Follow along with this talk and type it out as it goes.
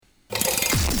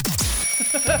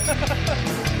This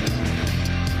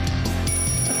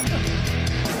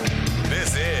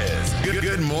is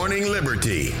Good Morning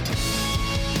Liberty.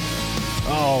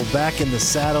 Oh, back in the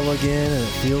saddle again, and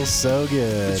it feels so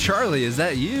good. Charlie, is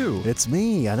that you? It's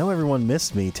me. I know everyone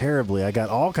missed me terribly. I got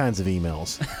all kinds of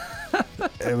emails.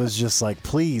 It was just like,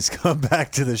 please come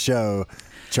back to the show,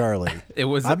 Charlie.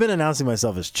 I've been announcing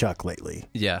myself as Chuck lately.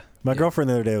 Yeah. My girlfriend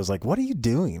the other day was like, what are you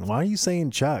doing? Why are you saying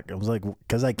Chuck? I was like,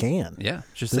 because I can. Yeah,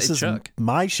 just this say is Chuck.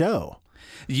 My show.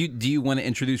 Do you want to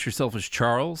introduce yourself as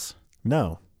Charles?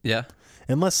 No. Yeah.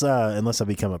 Unless I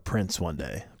become a prince one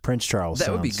day. Prince Charles.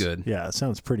 That would be good. Yeah, it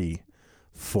sounds pretty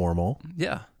formal.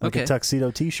 Yeah. Like okay. a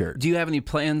tuxedo T-shirt. Do you have any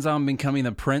plans on becoming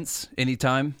a prince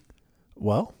anytime?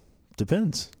 Well,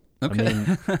 depends. Okay. I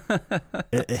mean,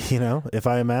 if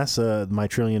I amass my $1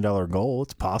 trillion goal,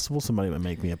 it's possible somebody would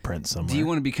make me a prince somewhere. Do you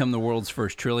want to become the world's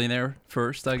first trillionaire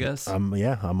first, I guess? I'm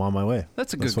on my way.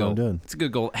 That's a good goal. What I'm doing. It's a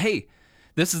good goal. Hey,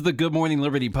 this is the Good Morning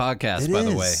Liberty podcast, by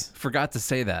the way. Forgot to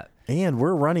say that. And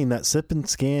we're running that Sip and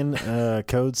Scan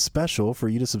code special for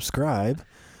you to subscribe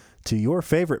to your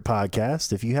favorite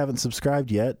podcast. If you haven't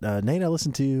subscribed yet, Nate, I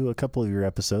listened to a couple of your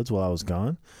episodes while I was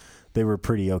gone. They were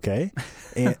pretty okay.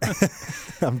 And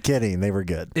I'm kidding. They were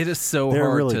good. It is so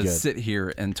hard to sit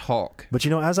here and talk. But,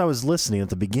 as I was listening at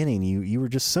the beginning, you were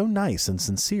just so nice and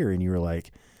sincere. And you were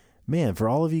like, man, for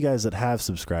all of you guys that have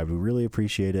subscribed, we really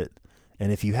appreciate it.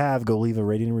 And if you have, go leave a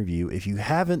rating and review. If you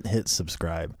haven't hit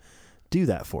subscribe, do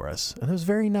that for us. And it was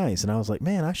very nice. And I was like,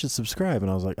 man, I should subscribe.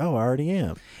 And I was like, oh, I already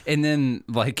am. And then,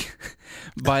 I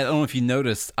don't know if you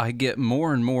noticed, I get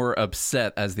more and more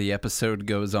upset as the episode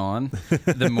goes on.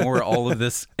 The more all of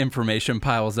this information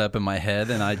piles up in my head,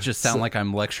 and I just sound like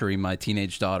I'm lecturing my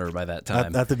teenage daughter by that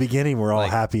time. At the beginning, we're all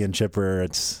happy and chipper.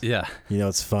 It's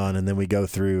it's fun. And then we go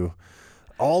through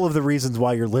all of the reasons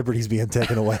why your liberty's being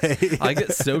taken away. I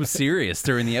get so serious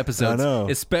during the episodes, I know.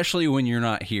 Especially when you're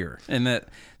not here, and that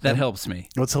helps me.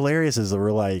 What's hilarious is that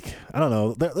we're like, I don't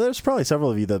know, there's probably several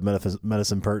of you that met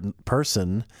us in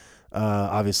person,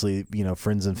 obviously,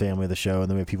 friends and family of the show, and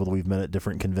then we have people that we've met at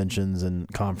different conventions and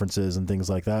conferences and things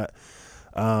like that.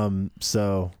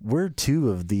 So we're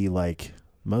two of the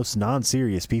most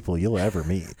non-serious people you'll ever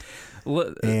meet.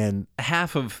 And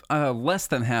less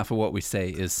than half of what we say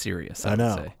is serious. I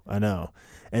know.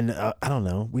 And I don't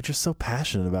know. We're just so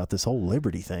passionate about this whole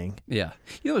liberty thing. Yeah.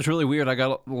 It's really weird. I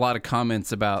got a lot of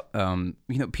comments about,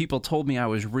 people told me I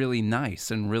was really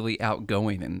nice and really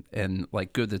outgoing and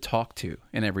good to talk to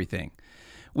and everything,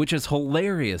 which is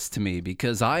hilarious to me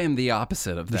because I am the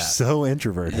opposite of that. You're so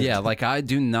introverted. Yeah. I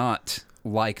do not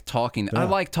like talking. Yeah. I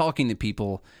like talking to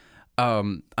people.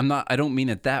 I don't mean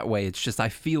it that way. It's just I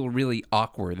feel really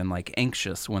awkward and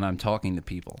anxious when I'm talking to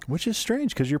people. Which is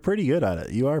strange because you're pretty good at it.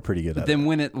 You are pretty good at it. Then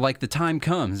when the time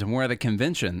comes and we're at a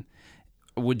convention,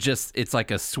 it's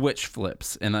like a switch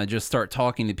flips and I just start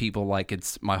talking to people like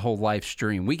it's my whole life's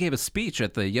dream. We gave a speech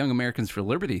at the Young Americans for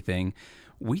Liberty thing.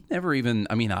 I'd never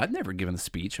given a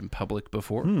speech in public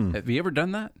before. Have you ever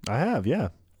done that? I have, yeah.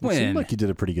 It seemed like you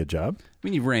did a pretty good job. I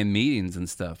mean, you ran meetings and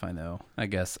stuff, I know. I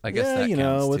guess that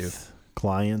counts with too.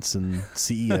 Clients and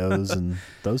CEOs and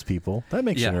those people. That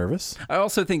makes you nervous. I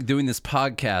also think doing this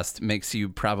podcast makes you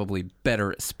probably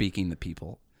better at speaking to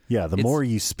people. Yeah, the more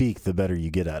you speak, the better you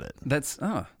get at it. That's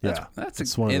an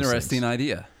interesting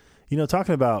idea. I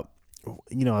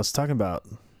was talking about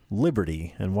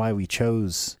liberty and why we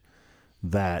chose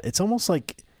that. It's almost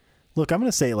like, look, I'm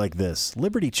going to say it like this.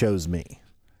 Liberty chose me.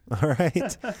 All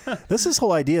right. This is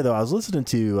whole idea, though. I was listening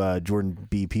to Jordan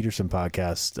B. Peterson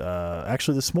podcast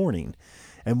actually this morning.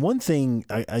 And one thing,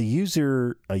 an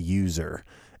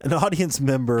audience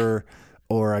member,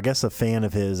 or I guess a fan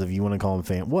of his, if you want to call him a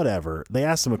fan, whatever, they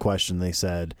asked him a question. They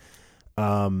said, they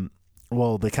kind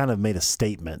of made a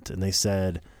statement. And they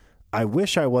said, I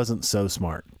wish I wasn't so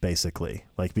smart, basically.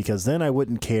 Because then I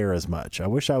wouldn't care as much. I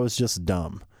wish I was just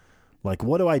dumb.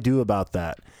 What do I do about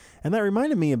that? And that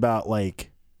reminded me about,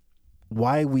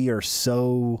 why we are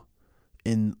so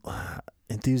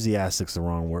enthusiastic's the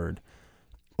wrong word.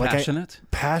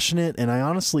 Passionate, and I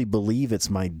honestly believe it's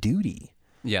my duty.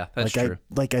 Yeah, that's true.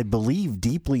 I believe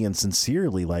deeply and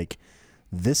sincerely,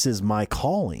 this is my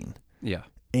calling. Yeah.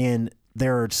 And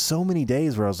there are so many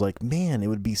days where I was like, man, it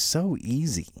would be so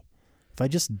easy if I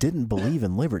just didn't believe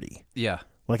in liberty. Yeah.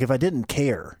 If I didn't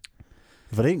care.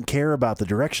 If I didn't care about the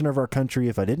direction of our country,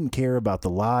 if I didn't care about the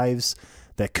lives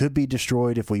that could be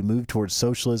destroyed if we move towards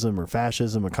socialism or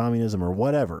fascism or communism or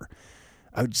whatever,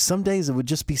 some days it would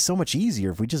just be so much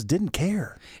easier if we just didn't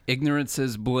care. Ignorance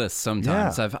is bliss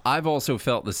sometimes. Yeah. I've also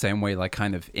felt the same way, like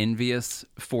kind of envious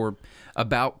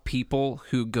about people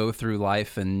who go through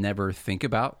life and never think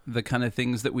about the kind of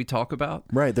things that we talk about.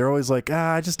 Right. They're always like,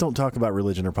 I just don't talk about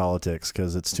religion or politics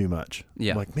because it's too much.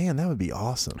 Yeah. I'm like, man, that would be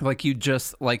awesome. Like you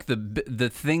just like the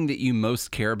thing that you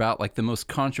most care about, like the most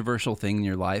controversial thing in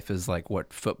your life is like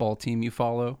what football team you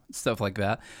follow, stuff like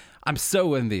that. I'm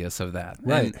so envious of that.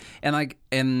 Right.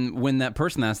 And when that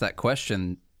person asked that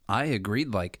question, I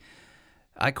agreed. Like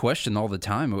I question all the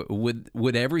time,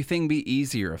 would everything be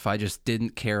easier if I just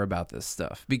didn't care about this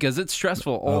stuff? Because it's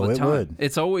stressful all the time. Would.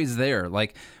 It's always there.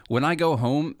 Like when I go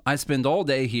home, I spend all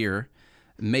day here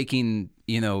making,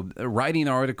 writing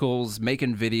articles,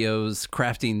 making videos,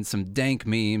 crafting some dank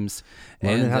memes,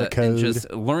 learning how to code. and just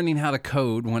learning how to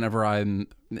code whenever I'm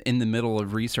in the middle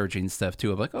of researching stuff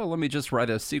too. I'm like, let me just write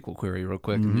a SQL query real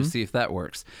quick and just see if that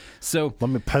works. So let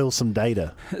me pull some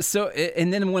data. So,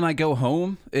 and then when I go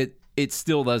home, it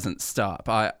still doesn't stop.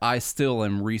 I still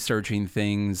am researching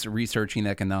things, researching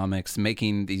economics,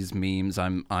 making these memes.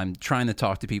 I'm trying to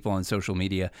talk to people on social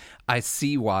media. I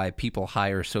see why people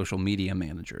hire social media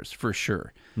managers for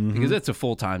sure, because it's a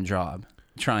full-time job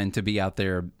trying to be out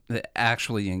there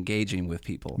actually engaging with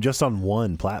people. Just on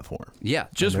one platform. Yeah,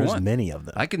 just and there's one. Many of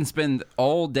them. I can spend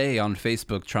all day on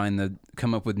Facebook trying to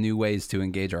come up with new ways to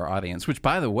engage our audience, which,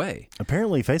 by the way...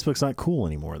 Apparently, Facebook's not cool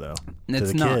anymore, though.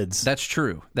 It's to the kids. That's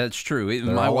true. That's true.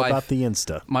 They're all about the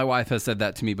Insta. My wife has said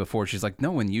that to me before. She's like,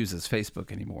 no one uses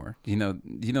Facebook anymore. You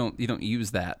don't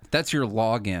use that. That's your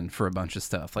login for a bunch of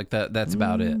stuff. Like that's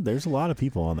about it. There's a lot of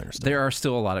people on there still. There are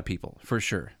still a lot of people, for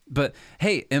sure. But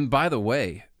hey, and by the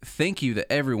way, thank you to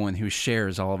everyone who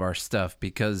shares all of our stuff,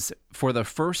 because for the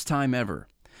first time ever,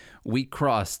 we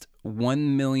crossed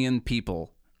 1 million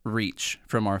people reach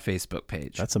from our Facebook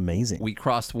page. That's amazing. We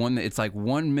crossed it's like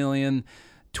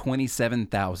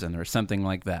 1,027,000 or something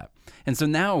like that. And so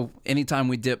now anytime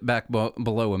we dip back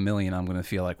below 1 million, I'm going to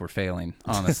feel like we're failing,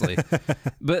 honestly.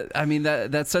 But I mean,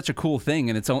 that's such a cool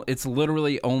thing. And it's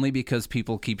literally only because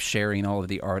people keep sharing all of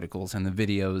the articles and the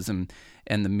videos and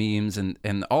the memes and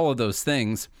all of those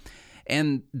things.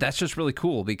 And that's just really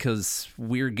cool because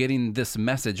we're getting this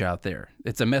message out there.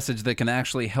 It's a message that can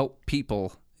actually help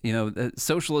people.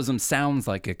 Socialism sounds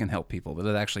like it can help people, but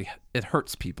it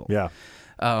hurts people. Yeah.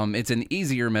 It's an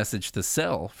easier message to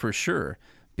sell for sure,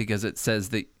 because it says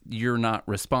that you're not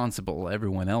responsible.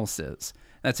 Everyone else is.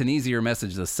 That's an easier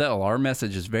message to sell. Our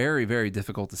message is very, very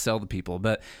difficult to sell to people,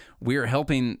 but we're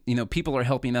helping, people are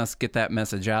helping us get that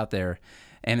message out there.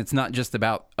 And it's not just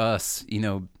about us,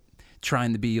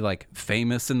 trying to be like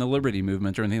famous in the liberty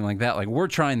movement or anything like that. Like we're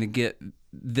trying to get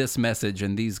this message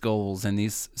and these goals and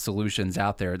these solutions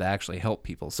out there to actually help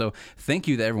people. So thank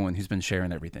you to everyone who's been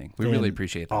sharing everything. We really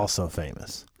appreciate that. Also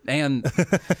famous. And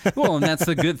and that's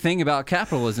the good thing about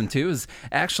capitalism too, is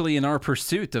actually in our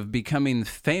pursuit of becoming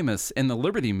famous in the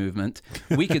liberty movement,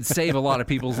 we could save a lot of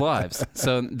people's lives.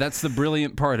 So that's the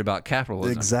brilliant part about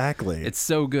capitalism. Exactly. It's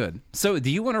so good. So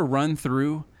do you want to run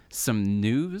through some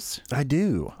news? I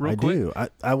do. Real quick? Do.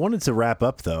 I wanted to wrap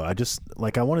up though. I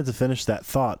wanted to finish that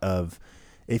thought of,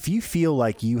 if you feel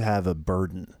like you have a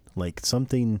burden, like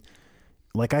something,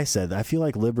 like I said, I feel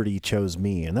like liberty chose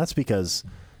me. And that's because,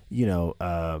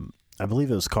 I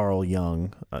believe it was Carl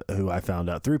Jung, who I found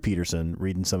out through Peterson,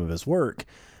 reading some of his work,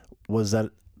 was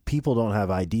that people don't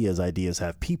have ideas, ideas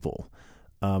have people.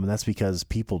 And that's because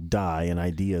people die and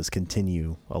ideas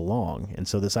continue along. And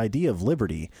so this idea of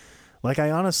liberty, like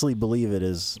I honestly believe it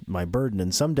is my burden.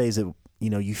 And some days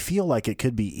you feel like it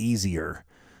could be easier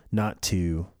not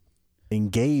to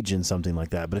engage in something like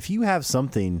that. But if you have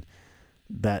something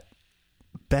that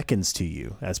beckons to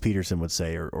you, as Peterson would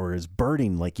say, or is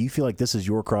burning, like you feel like this is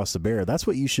your cross to bear, that's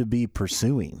what you should be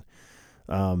pursuing.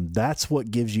 That's what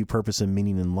gives you purpose and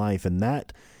meaning in life. And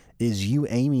that is you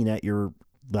aiming at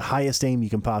the highest aim you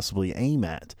can possibly aim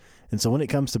at. And so when it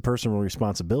comes to personal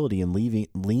responsibility and living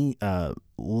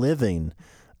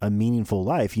a meaningful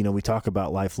life, we talk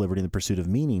about life, liberty, and the pursuit of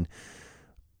meaning.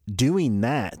 Doing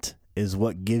that is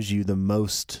what gives you the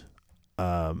most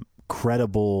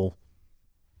credible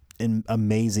and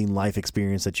amazing life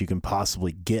experience that you can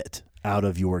possibly get out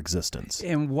of your existence.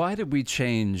 And why did we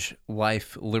change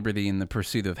life, liberty, and the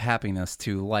pursuit of happiness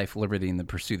to life, liberty, and the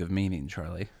pursuit of meaning,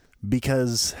 Charlie?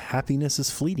 Because happiness is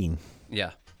fleeting.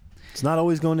 Yeah. It's not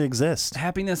always going to exist.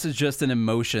 Happiness is just an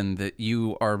emotion that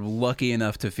you are lucky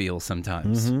enough to feel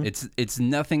sometimes. Mm-hmm. It's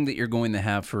nothing that you're going to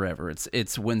have forever.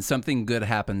 It's when something good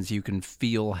happens, you can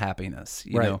feel happiness,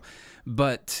 you know.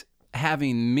 But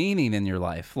having meaning in your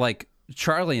life, like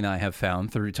Charlie and I have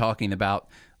found through talking about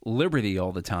liberty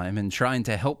all the time and trying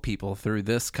to help people through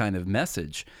this kind of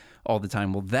message all the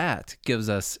time. Well, that gives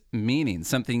us meaning,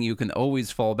 something you can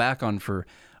always fall back on for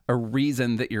a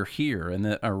reason that you're here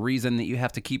and a reason that you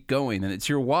have to keep going. And it's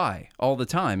your why all the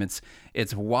time.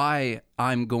 It's why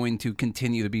I'm going to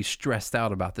continue to be stressed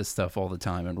out about this stuff all the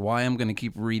time, and why I'm going to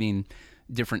keep reading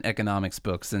different economics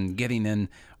books and getting in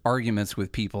arguments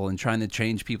with people and trying to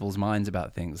change people's minds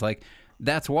about things. Like,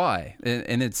 that's why.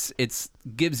 And it's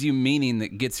gives you meaning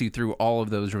that gets you through all of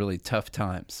those really tough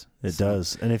times. It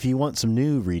does. And if you want some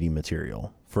new reading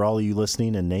material for all of you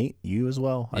listening, and Nate, you as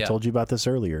well, I told you about this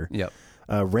earlier. Yep.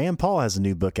 Rand Paul has a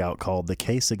new book out called The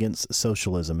Case Against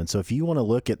Socialism. And so if you want to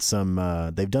look at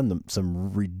some, they've done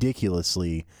some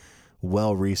ridiculously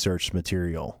well-researched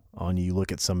material on, you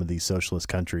look at some of these socialist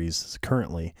countries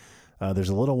currently. There's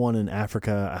a little one in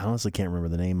Africa. I honestly can't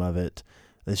remember the name of it.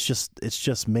 It's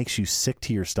just makes you sick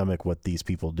to your stomach what these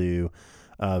people do.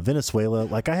 Venezuela,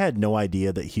 like, I had no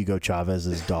idea that Hugo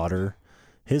Chavez's daughter,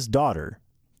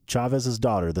 Chavez's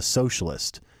daughter, the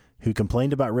socialist who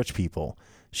complained about rich people,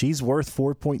 she's worth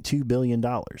 $4.2 billion.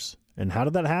 And how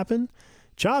did that happen?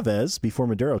 Chavez, before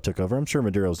Maduro took over, I'm sure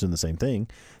Maduro's doing the same thing.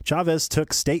 Chavez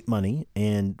took state money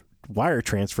and wire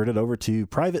transferred it over to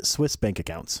private Swiss bank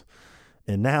accounts.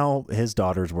 And now his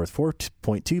daughter's worth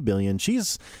 $4.2 billion.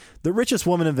 She's the richest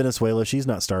woman in Venezuela. She's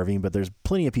not starving, but there's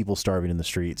plenty of people starving in the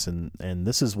streets. And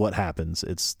this is what happens.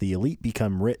 It's the elite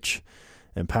become rich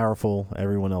and powerful.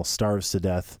 Everyone else starves to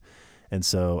death. And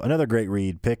so another great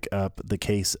read, pick up The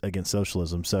Case Against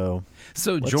Socialism. So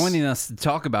joining us to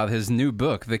talk about his new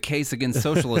book, The Case Against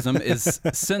Socialism, is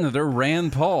Senator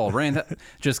Rand Paul.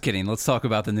 Just kidding. Let's talk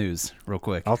about the news real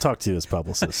quick. I'll talk to his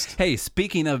publicist. Hey,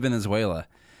 speaking of Venezuela,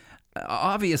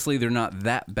 obviously they're not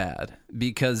that bad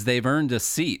because they've earned a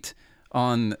seat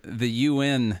on the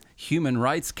UN Human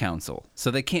Rights Council.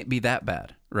 So they can't be that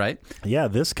bad, right? Yeah,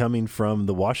 this coming from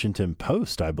the Washington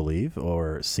Post, I believe,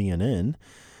 or CNN.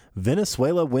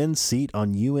 Venezuela wins seat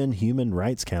on UN Human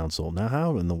Rights Council. Now,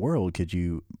 how in the world could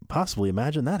you possibly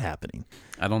imagine that happening?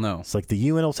 I don't know. It's like the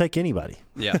UN will take anybody.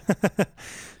 Yeah.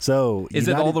 So is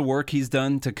it all the work he's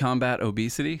done to combat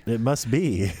obesity? It must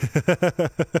be.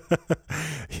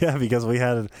 Yeah, because we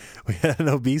had an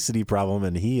obesity problem,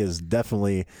 and he is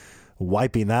definitely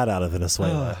wiping that out of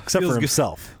Venezuela, except for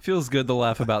himself. Feels good to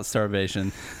laugh about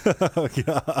starvation. Oh,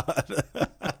 God.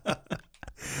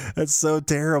 That's so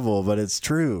terrible, but it's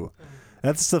true.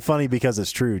 That's the funny because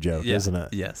it's true joke, isn't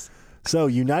it? Yes. So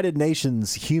United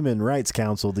Nations Human Rights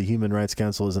Council, the Human Rights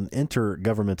Council is an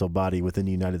intergovernmental body within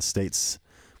the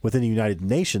United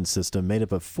Nations system made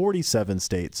up of 47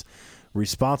 states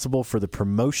responsible for the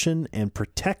promotion and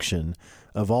protection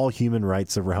of all human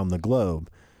rights around the globe.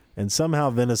 And somehow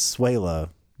Venezuela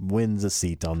wins a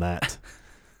seat on that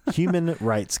Human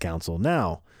Rights Council.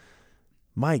 Now,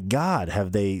 my God,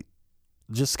 have they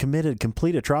just committed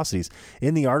complete atrocities.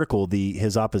 In the article,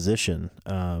 his opposition,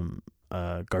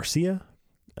 Garcia.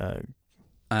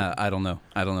 I don't know.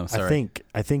 Sorry.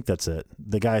 I think that's it.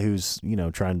 The guy who's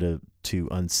trying to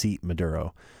unseat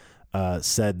Maduro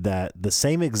said that the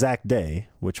same exact day,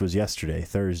 which was yesterday,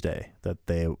 Thursday, that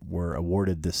they were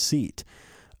awarded this seat.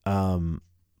 One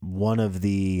of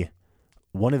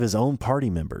his own party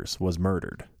members was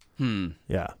murdered.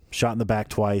 Yeah, shot in the back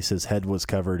twice. His head was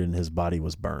covered and his body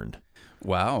was burned.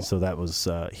 Wow. So that was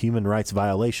a human rights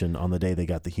violation on the day they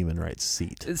got the human rights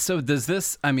seat. So does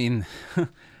this, I mean,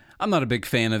 I'm not a big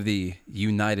fan of the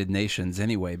United Nations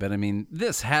anyway, but I mean,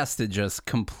 this has to just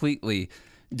completely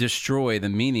destroy the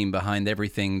meaning behind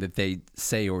everything that they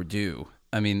say or do.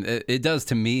 I mean, it does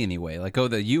to me anyway. Like,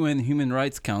 the UN Human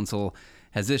Rights Council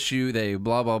has issued a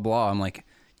blah, blah, blah. I'm like,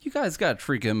 you guys got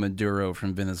freaking Maduro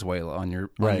from Venezuela on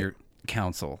your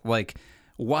council. Like,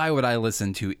 why would I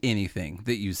listen to anything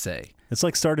that you say? It's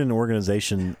like starting an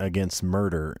organization against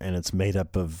murder, and it's made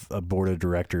up of a board of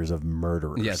directors of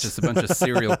murderers. Yeah, just a bunch of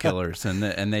serial killers, and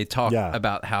they talk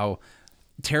about how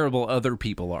terrible other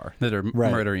people are that are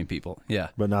murdering people. Yeah,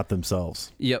 but not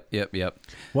themselves. Yep.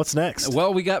 What's next?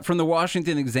 Well, we got from the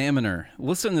Washington Examiner.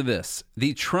 Listen to this: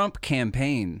 the Trump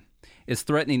campaign is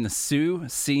threatening to sue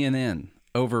CNN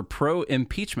over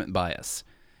pro-impeachment bias,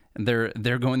 and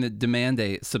they're going to demand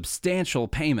a substantial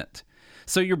payment.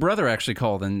 So your brother actually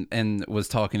called and was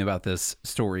talking about this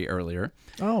story earlier.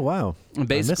 Oh, wow.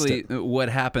 Basically, what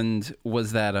happened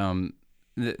was that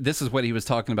this is what he was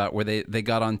talking about, where they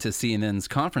got onto CNN's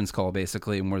conference call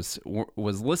basically and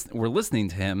were listening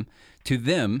to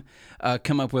them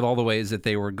come up with all the ways that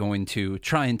they were going to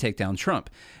try and take down Trump,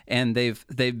 and they've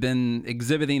been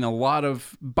exhibiting a lot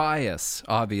of bias,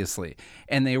 obviously,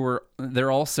 and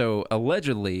they're also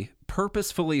allegedly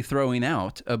purposefully throwing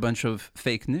out a bunch of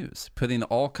fake news, putting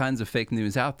all kinds of fake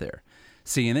news out there.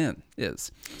 CNN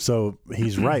is. So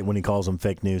he's right when he calls them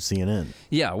fake news CNN.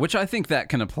 Yeah, which I think that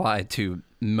can apply to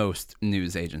most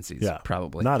news agencies, Yeah.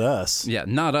 probably. Not us. Yeah,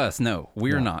 not us. No,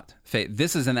 we're not.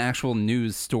 This is an actual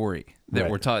news story that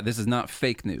Right. we're talking. This is not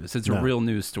fake news. It's a real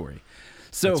news story.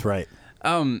 So That's right.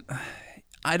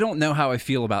 I don't know how I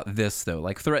feel about this, though.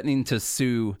 Like threatening to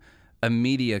sue a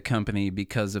media company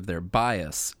because of their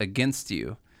bias against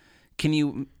you.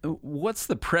 What's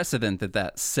the precedent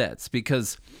that sets?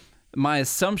 Because my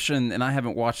assumption, and I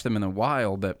haven't watched them in a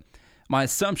while, but my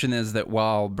assumption is that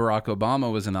while Barack Obama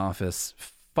was in office,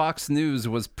 Fox News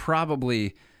was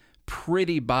probably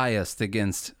pretty biased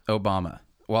against Obama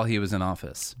while he was in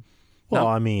office. Well,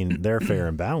 I mean, they're fair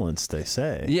and balanced, they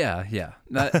say. Yeah.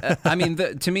 I mean,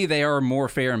 to me, they are more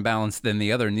fair and balanced than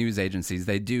the other news agencies.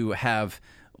 They do have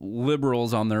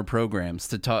liberals on their programs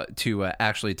to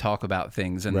actually talk about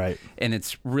things, and Right. and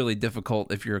it's really difficult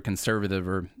if you're a conservative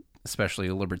or especially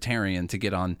a libertarian to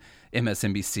get on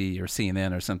MSNBC or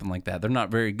CNN or something like that. They're not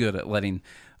very good at letting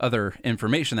other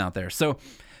information out there. So,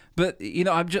 but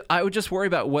I would just worry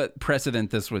about what precedent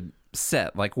this would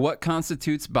set. Like, what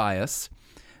constitutes bias?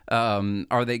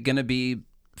 Are they going to be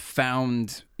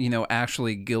found,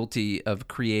 actually guilty of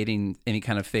creating any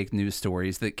kind of fake news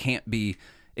stories that can't be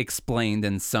explained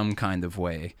in some kind of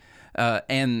way?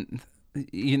 And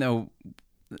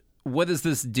what does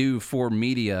this do for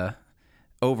media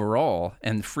overall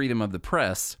and freedom of the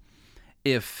press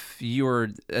if you're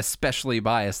especially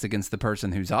biased against the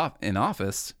person who's in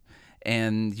office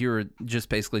and you're just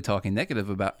basically talking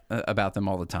negative about them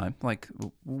all the time? Like,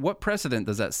 what precedent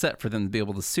does that set for them to be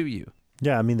able to sue you?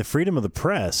 Yeah, I mean, the freedom of the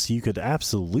press, you could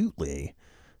absolutely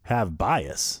have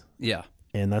bias. Yeah.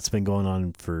 And that's been going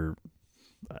on for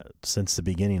since the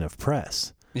beginning of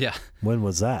press. Yeah. When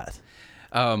was that?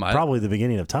 Probably the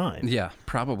beginning of time. Yeah,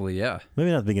 probably, yeah.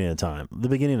 Maybe not the beginning of time. The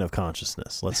beginning of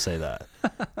consciousness. Let's say that.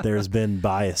 There's been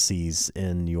biases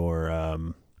in your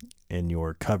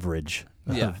coverage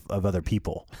of other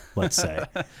people, let's say,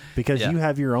 because you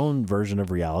have your own version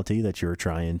of reality that you're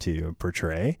trying to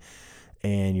portray,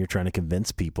 and you're trying to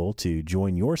convince people to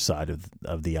join your side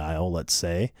of the aisle, let's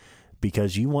say,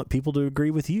 because you want people to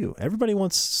agree with you. Everybody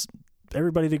wants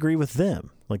everybody to agree with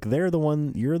them. Like, you're the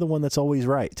one that's always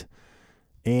right.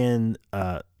 And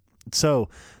so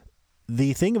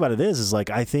the thing about it is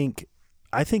like, I think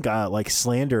like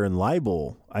slander and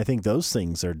libel, I think those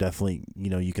things are definitely,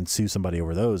 you can sue somebody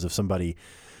over those. If somebody,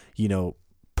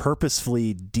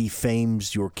 purposefully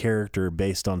defames your character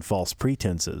based on false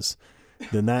pretenses,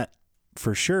 then that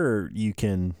for sure you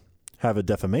can have a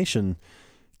defamation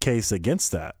case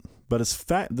against that. But as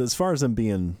far as them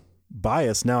being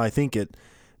biased, now I think it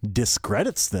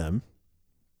discredits them.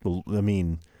 I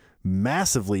mean,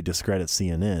 massively discredits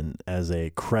CNN as a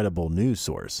credible news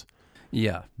source.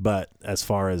 Yeah. But as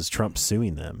far as Trump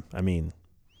suing them, I mean,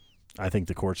 I think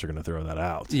the courts are going to throw that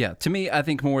out. Yeah. To me, I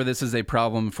think more this is a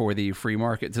problem for the free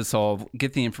market to solve.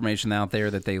 Get the information out there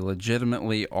that they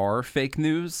legitimately are fake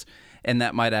news, and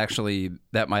that might actually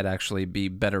be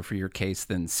better for your case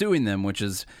than suing them, which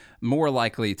is more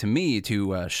likely to me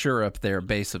to shore up their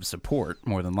base of support,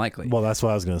 more than likely. Well, that's what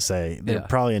I was going to say. They're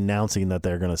probably announcing that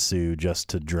they're going to sue just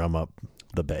to drum up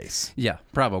the base. Yeah,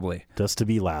 probably. Just to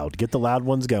be loud. Get the loud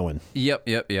ones going. Yep.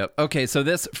 Okay, so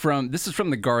this is from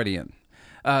The Guardian.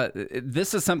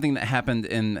 This is something that happened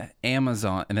in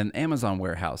an Amazon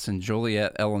warehouse in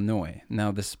Joliet, Illinois.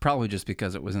 Now, this is probably just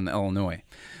because it was in Illinois.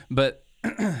 But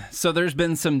so there's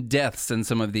been some deaths in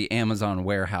some of the Amazon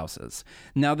warehouses.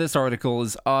 Now, this article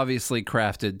is obviously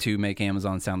crafted to make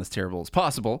Amazon sound as terrible as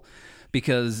possible,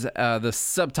 because the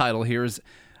subtitle here is,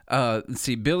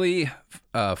 Billy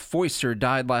Foister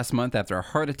died last month after a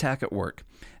heart attack at work.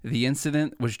 The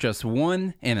incident was just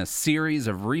one in a series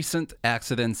of recent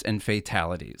accidents and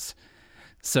fatalities.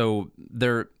 So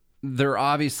they're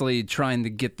obviously trying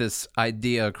to get this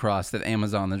idea across that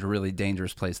Amazon is a really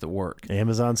dangerous place to work.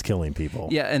 Amazon's killing people.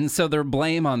 Yeah, and so their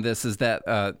blame on this is that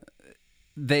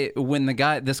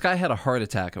this guy had a heart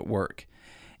attack at work,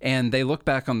 and they look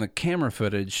back on the camera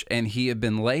footage, and he had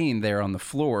been laying there on the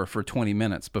floor for 20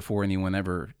 minutes before anyone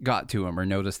ever got to him or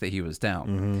noticed that he was down.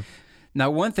 Mm-hmm. Now,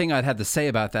 one thing I'd have to say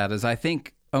about that is I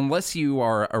think unless you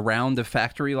are around a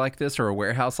factory like this or a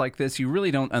warehouse like this, you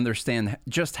really don't understand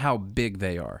just how big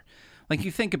they are. Like,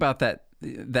 you think about that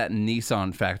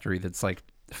Nissan factory that's like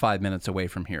 5 minutes away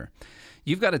from here.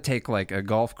 You've got to take like a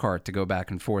golf cart to go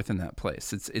back and forth in that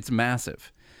place. It's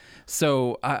massive.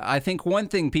 So I think one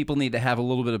thing people need to have a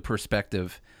little bit of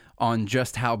perspective on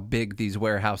just how big these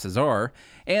warehouses are,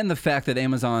 and the fact that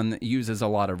Amazon uses a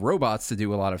lot of robots to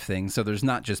do a lot of things. So there's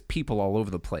not just people all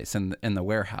over the place in the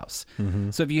warehouse.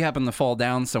 So if you happen to fall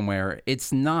down somewhere,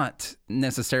 it's not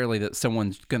necessarily that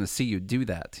someone's going to see you do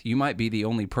that. You might be the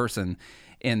only person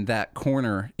in that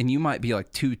corner, and you might be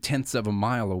like 0.2 of a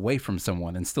mile away from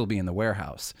someone and still be in the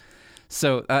warehouse.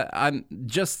 So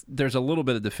there's a little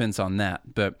bit of defense on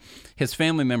that. But his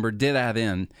family member did add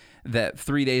in that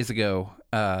 3 days ago,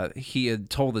 he had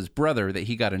told his brother that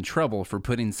he got in trouble for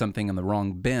putting something in the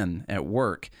wrong bin at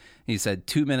work. He said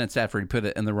 2 minutes after he put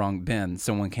it in the wrong bin,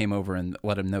 someone came over and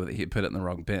let him know that he had put it in the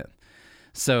wrong bin.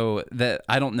 So that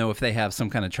I don't know if they have some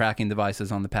kind of tracking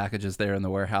devices on the packages there in the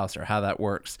warehouse or how that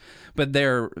works. But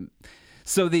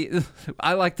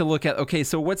I like to look at, okay,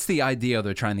 so what's the idea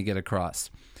they're trying to get across?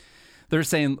 They're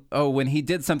saying, oh, when he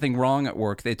did something wrong at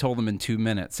work, they told him in 2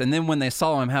 minutes. And then when they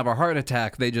saw him have a heart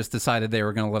attack, they just decided they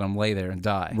were going to let him lay there and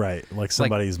die. Right. Like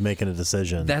somebody's making a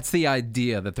decision. That's the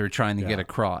idea that they're trying to get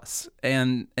across.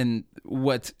 And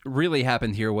what really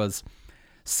happened here was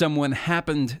someone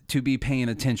happened to be paying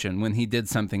attention when he did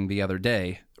something the other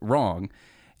day wrong.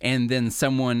 And then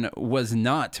someone was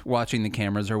not watching the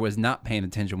cameras or was not paying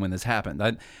attention when this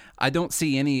happened. I don't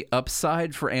see any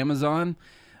upside for Amazon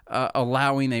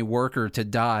allowing a worker to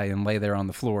die and lay there on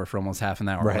the floor for almost half an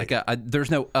hour. Right. Like there's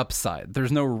no upside.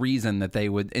 There's no reason that they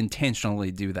would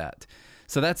intentionally do that.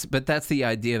 So that's the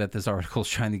idea that this article is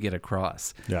trying to get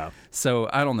across. Yeah. So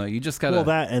I don't know. You just gotta. Well,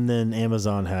 that, and then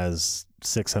Amazon has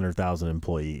 600,000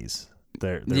 employees.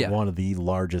 They're one of the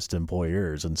largest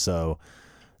employers, and so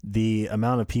the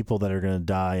amount of people that are going to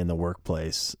die in the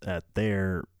workplace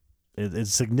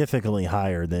is significantly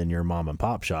higher than your mom and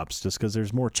pop shops, just because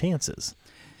there's more chances.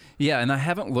 Yeah, and I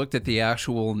haven't looked at the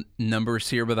actual numbers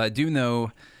here, but I do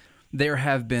know there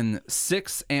have been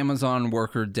 6 Amazon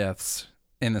worker deaths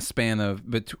in the span of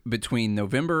between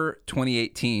November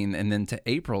 2018 and then to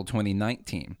April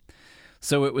 2019.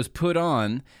 So it was put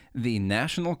on the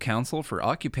National Council for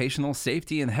Occupational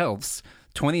Safety and Health's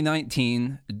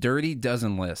 2019 Dirty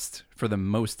Dozen list for the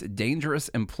most dangerous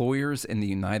employers in the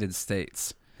United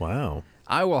States. Wow.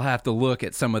 I will have to look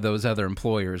at some of those other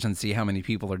employers and see how many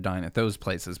people are dying at those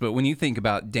places. But when you think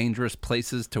about dangerous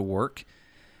places to work,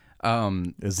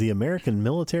 is the American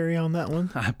military on that one?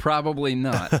 Probably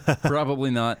not.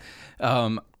 Probably not.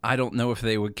 I don't know if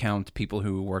they would count people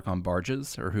who work on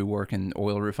barges or who work in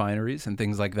oil refineries and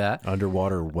things like that.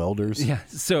 Underwater welders? Yeah.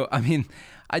 So, I mean,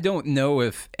 I don't know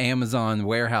if Amazon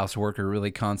warehouse worker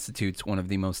really constitutes one of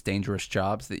the most dangerous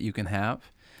jobs that you can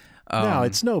have. No,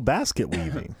 it's no basket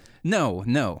weaving. No,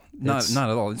 not at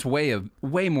all. It's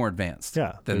way more advanced.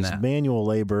 Yeah, than there's that. manual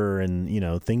labor,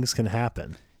 and things can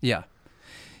happen. Yeah.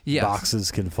 Yes.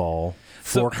 Boxes can fall.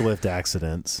 Forklift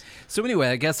accidents. So anyway,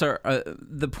 I guess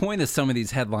the point of some of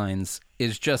these headlines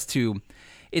is just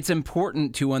it's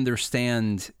important to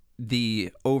understand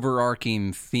the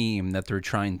overarching theme that they're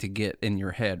trying to get in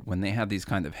your head when they have these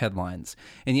kind of headlines.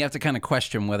 And you have to kind of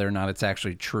question whether or not it's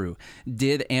actually true.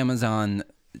 Did Amazon,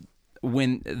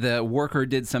 when the worker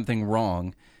did something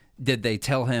wrong, did they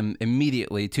tell him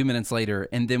immediately 2 minutes later,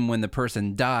 and then when the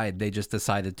person died, they just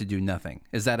decided to do nothing?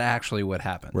 Is that actually what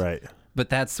happened? Right. But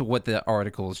that's what the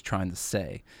article is trying to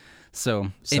say.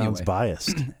 So Sounds anyway,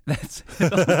 biased.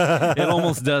 it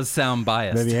almost does sound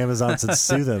biased. Maybe Amazon should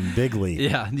sue them bigly.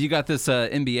 Yeah. You got this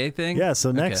NBA thing? Yeah,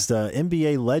 so next,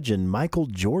 NBA legend Michael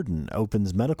Jordan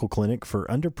opens medical clinic for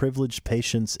underprivileged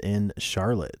patients in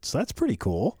Charlotte. So that's pretty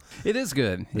cool. It is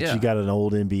good. You got an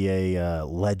old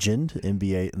NBA legend.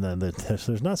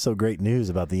 There's not so great news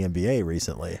about the NBA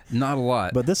recently. Not a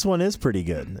lot. But this one is pretty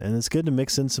good, and it's good to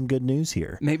mix in some good news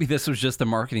here. Maybe this was just a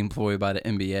marketing ploy by the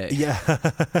NBA. Yeah.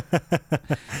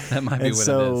 That might be what it is.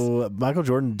 So Michael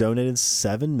Jordan donated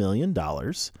 $7 million,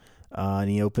 and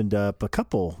he opened up a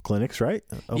couple clinics, right?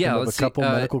 A couple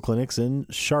medical clinics in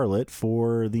Charlotte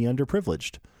for the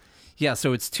underprivileged. Yeah,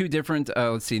 so it's two different,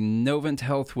 Novant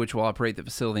Health, which will operate the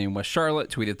facility in West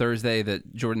Charlotte, tweeted Thursday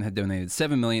that Jordan had donated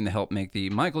 $7 million to help make the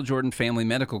Michael Jordan Family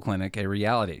Medical Clinic a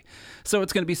reality. So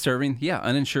it's going to be serving,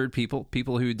 uninsured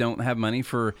people who don't have money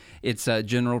for its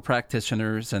general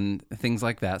practitioners and things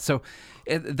like that. So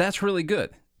that's really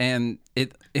good. And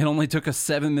it only took a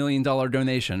 $7 million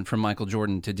donation from Michael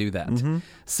Jordan to do that. Mm-hmm.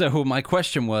 So my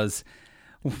question was,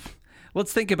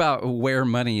 let's think about where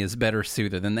money is better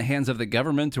suited, in the hands of the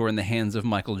government or in the hands of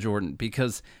Michael Jordan.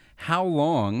 Because how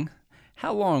long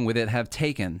how long would it have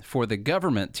taken for the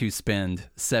government to spend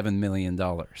 $7 million?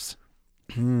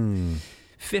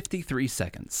 53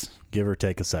 seconds. Give or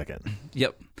take a second.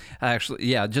 Yep. Actually,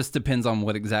 yeah, it just depends on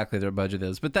what exactly their budget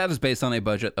is. But that is based on a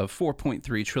budget of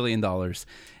 $4.3 trillion.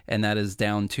 And that is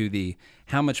down to the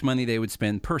how much money they would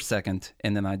spend per second.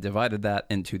 And then I divided that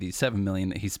into the $7 million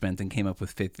that he spent and came up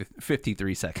with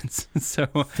 53 seconds. So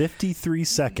 53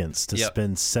 seconds to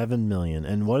spend $7 million.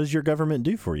 And what does your government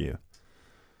do for you?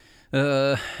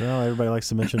 Well, everybody likes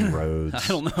to mention roads. I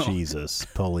don't know. Jesus,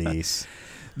 police.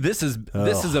 This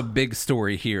is a big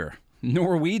story here.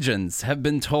 Norwegians have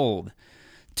been told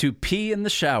to pee in the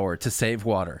shower to save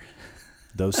water.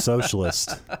 Those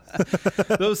socialists.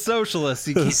 Those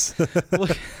socialists.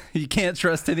 You can't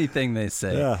trust anything they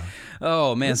say. Yeah.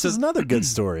 Oh, man. This is another good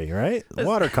story, right?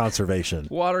 Water conservation.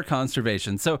 Water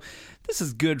conservation. So this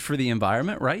is good for the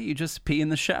environment, right? You just pee in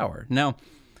the shower. Now,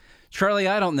 Charlie,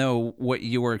 I don't know what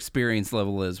your experience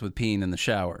level is with peeing in the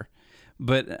shower,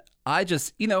 but I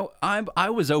just, I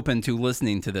was open to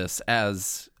listening to this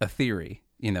as a theory,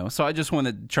 so I just want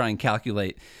to try and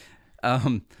calculate,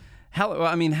 how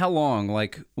long,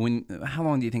 how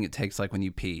long do you think it takes, when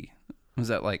you pee? Was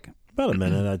that about a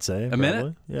minute, I'd say. A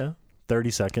minute? Yeah.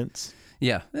 30 seconds.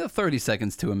 Yeah. 30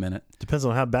 seconds to a minute. Depends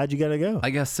on how bad you got to go. I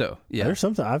guess so. Yeah. There's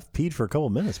something I've peed for a couple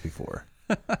minutes before.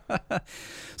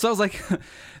 So I was like,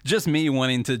 just me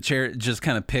wanting to just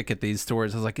kind of pick at these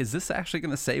stories. I was like, is this actually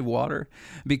going to save water?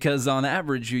 Because on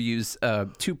average, you use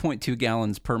 2.2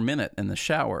 gallons per minute in the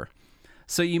shower.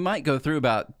 So you might go through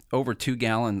about over 2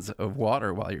 gallons of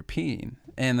water while you're peeing.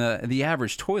 And the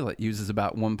average toilet uses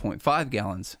about 1.5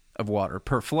 gallons of water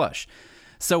per flush.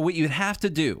 So what you'd have to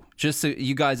do, just so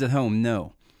you guys at home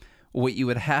know, what you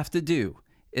would have to do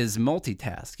is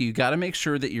multitask. You got to make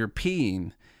sure that you're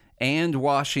peeing and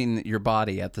washing your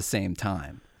body at the same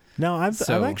time. Now, I've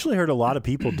actually heard a lot of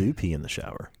people do pee in the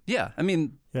shower. Yeah,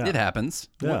 it happens.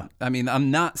 Yeah. I'm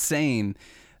not saying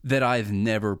that I've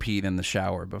never peed in the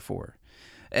shower before.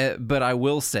 But I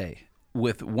will say,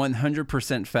 with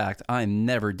 100% fact, I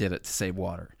never did it to save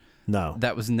water. No.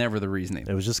 That was never the reasoning.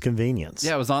 It was just convenience.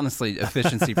 Yeah, it was honestly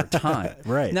efficiency for time.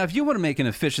 Right. Now, if you want to make an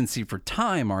efficiency for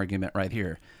time argument right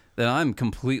here, then I'm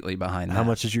completely behind that. How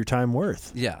much is your time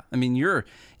worth? Yeah.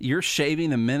 You're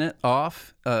shaving a minute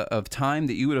off of time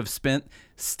that you would have spent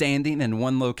standing in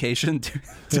one location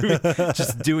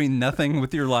just doing nothing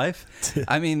with your life.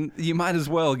 You might as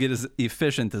well get as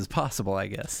efficient as possible, I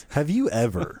guess. Have you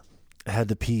ever had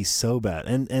to pee so bad?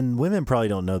 And women probably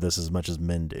don't know this as much as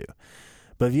men do.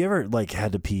 But have you ever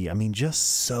had to pee, just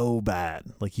so bad,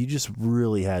 you just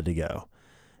really had to go?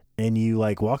 And you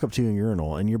walk up to a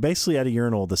urinal and you're basically at a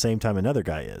urinal at the same time another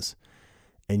guy is.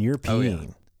 And you're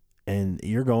peeing and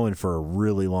you're going for a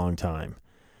really long time.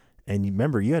 And you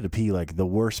remember you had to pee the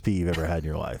worst pee you've ever had in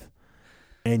your life.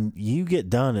 And you get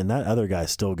done and that other guy's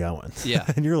still going. Yeah.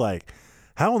 And you're like,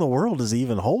 how in the world does he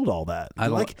even hold all that?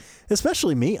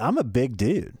 Especially me, I'm a big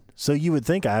dude. So you would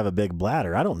think I have a big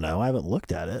bladder. I don't know. I haven't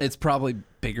looked at it. It's probably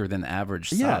bigger than average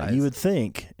size. Yeah, you would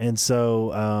think. And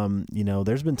so,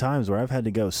 there's been times where I've had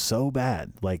to go so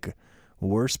bad,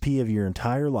 worst pee of your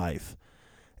entire life.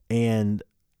 And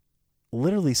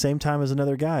literally same time as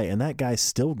another guy. And that guy's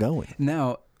still going.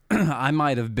 Now, I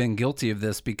might have been guilty of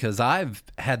this because I've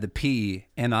had to pee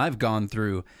and I've gone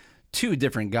through 2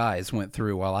 different guys went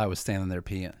through while I was standing there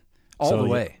peeing all the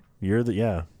way.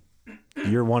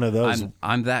 You're one of those.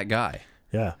 I'm that guy.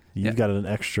 Yeah. You've got an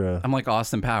extra. I'm like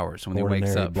Austin Powers when he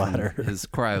wakes up bladder. from his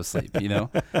cryo sleep,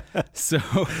 So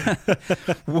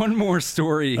one more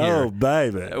story here. Oh,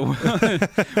 baby.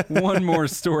 One more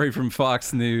story from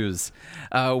Fox News.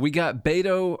 We got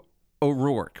Beto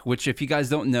O'Rourke, which if you guys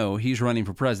don't know, he's running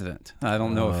for president. I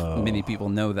don't know if many people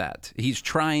know that. He's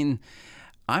trying.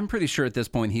 I'm pretty sure at this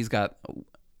point he's got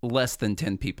less than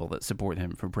 10 people that support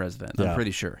him for president. I'm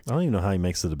pretty sure. I don't even know how he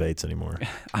makes the debates anymore.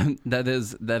 That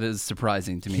is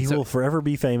surprising to me. He will forever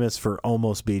be famous for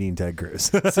almost beating Ted Cruz.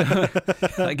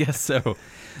 I guess so.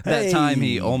 That time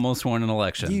he almost won an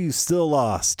election. You still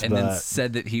lost. And then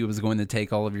said that he was going to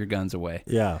take all of your guns away.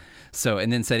 Yeah. So,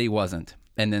 and then said he wasn't.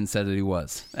 And then said that he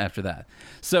was after that.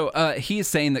 So he is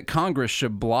saying that Congress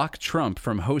should block Trump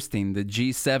from hosting the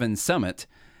G7 summit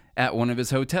at one of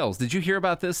his hotels. Did you hear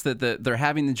about this? That they're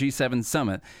having the G7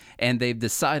 summit, and they've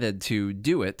decided to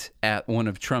do it at one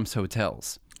of Trump's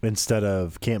hotels instead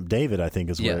of Camp David. I think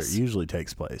is where it usually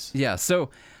takes place. Yeah. So,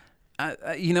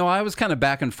 I was kind of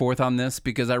back and forth on this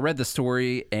because I read the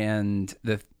story, and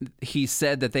he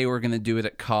said that they were going to do it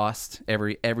at cost.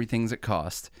 Everything's at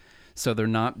cost, so they're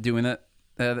not doing it,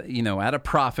 at a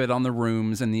profit on the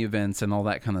rooms and the events and all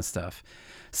that kind of stuff.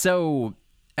 So,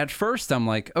 at first, I'm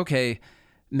like, okay.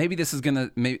 maybe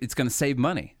it's gonna save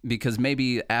money, because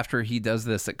maybe after he does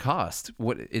this at cost,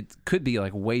 it could be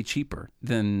like way cheaper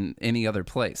than any other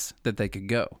place that they could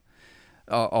go.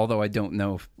 Although I don't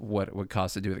know what it would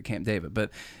cost to do it at Camp David.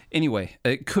 But anyway,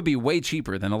 it could be way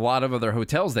cheaper than a lot of other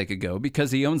hotels they could go,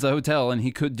 because he owns the hotel and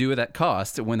he could do it at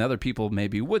cost when other people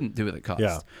maybe wouldn't do it at cost.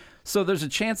 Yeah. So there's a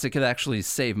chance it could actually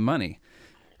save money.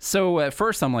 So at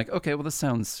first I'm like, okay, well, this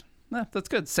sounds, that's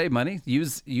good. Save money.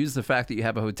 Use the fact that you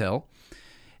have a hotel.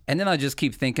 And then I just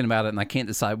keep thinking about it, and I can't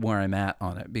decide where I'm at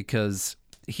on it, because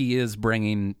he is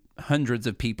bringing hundreds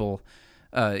of people,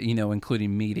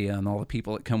 including media and all the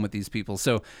people that come with these people.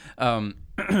 So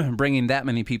bringing that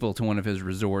many people to one of his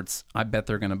resorts, I bet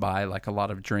they're going to buy like a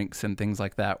lot of drinks and things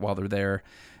like that while they're there.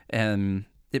 And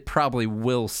it probably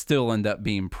will still end up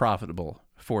being profitable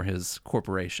for his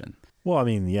corporation. Well, I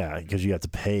mean, yeah, because you have to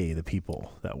pay the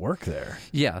people that work there.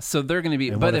 Yeah, so they're going to be...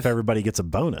 And but what if everybody gets a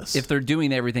bonus? If they're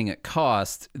doing everything at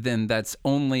cost, then that's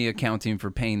only accounting for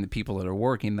paying the people that are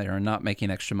working there and not making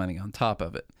extra money on top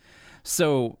of it.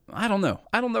 So I don't know.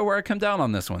 I don't know where I come down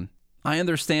on this one. I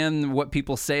understand what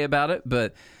people say about it,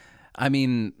 but I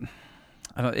mean,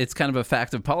 it's kind of a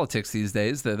fact of politics these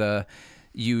days that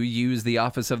you use the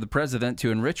office of the president to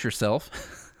enrich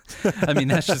yourself. I mean,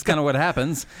 that's just kind of what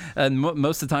happens, and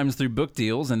most of the times through book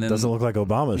deals. And then doesn't look like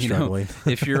Obama's struggling.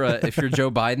 If you're Joe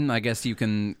Biden, I guess you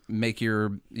can make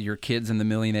your kids into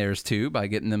millionaires too by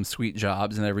getting them sweet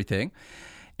jobs and everything.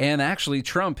 And actually,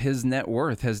 Trump, his net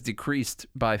worth has decreased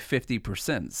by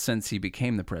 50% since he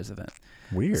became the president.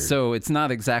 Weird. So it's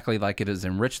not exactly like it has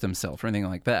enriched himself or anything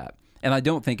like that. And I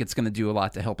don't think it's going to do a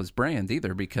lot to help his brand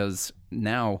either, because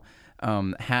now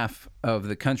half of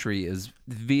the country is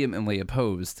vehemently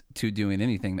opposed to doing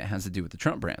anything that has to do with the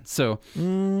Trump brand. So I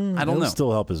don't know.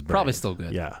 Still help his brand. Probably still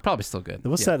good. Yeah. Probably still good.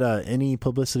 What's that? Any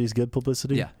publicity is good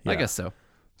publicity? Yeah, I guess so.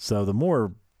 So the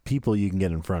more people you can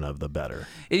get in front of, the better.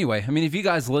 Anyway, I mean, if you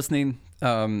guys listening,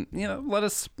 let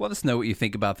us know what you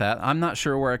think about that. I'm not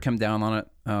sure where I come down on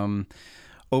it.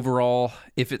 Overall,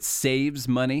 if it saves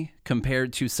money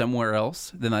compared to somewhere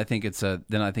else, then I think it's a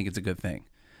good thing.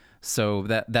 So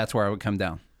that's where I would come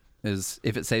down. Is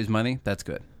if it saves money, that's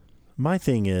good. My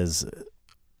thing is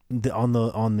on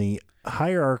the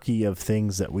hierarchy of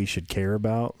things that we should care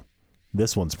about,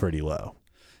 this one's pretty low.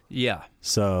 Yeah.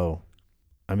 So,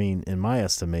 I mean, in my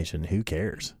estimation, who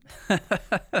cares?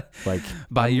 Like,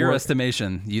 by your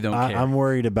estimation, you don't care. I'm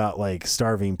worried about like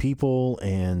starving people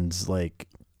and like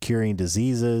curing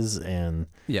diseases and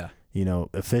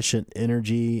efficient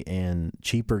energy and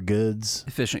cheaper goods,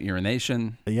 efficient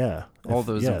urination. Yeah, all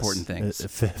those important things.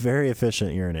 Very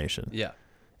efficient urination. Yeah,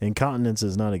 incontinence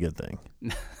is not a good thing.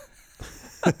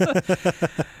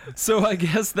 So I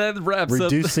guess that wraps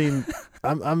reducing.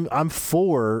 I'm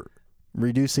for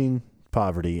reducing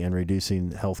poverty and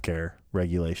reducing healthcare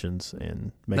regulations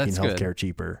and making healthcare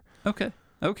cheaper.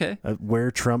 Okay.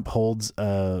 Where Trump holds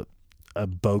a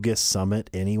bogus summit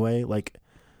anyway, like.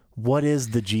 What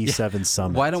is the G7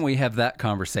 summit? Why don't we have that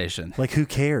conversation? Like, who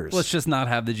cares? Let's just not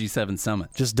have the G7 summit.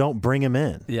 Just don't bring him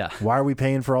in. Yeah. Why are we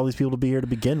paying for all these people to be here to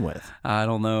begin with? I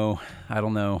don't know.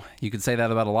 You could say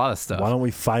that about a lot of stuff. Why don't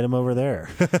we fight them over there?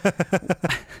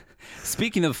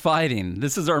 Speaking of fighting,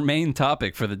 this is our main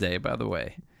topic for the day, by the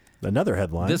way. Another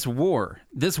headline. This war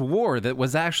that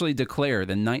was actually declared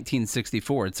in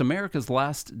 1964. It's America's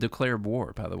last declared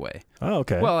war, by the way. Oh,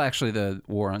 okay. Well, actually, the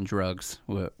war on drugs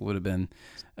would have been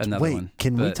another one.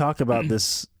 Can we talk about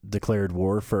this declared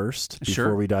war first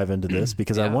before we dive into this?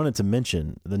 Because I wanted to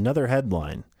mention another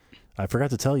headline. I forgot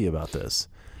to tell you about this.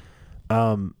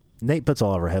 Nate puts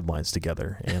all of our headlines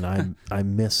together, and I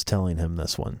miss telling him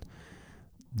this one.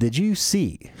 Did you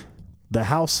see the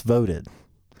House voted?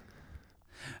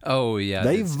 Oh, yeah.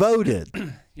 They voted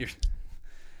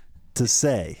to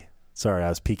say, sorry, I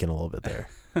was peeking a little bit there.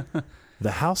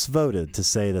 The House voted to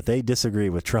say that they disagree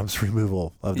with Trump's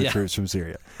removal of the troops from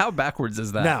Syria. How backwards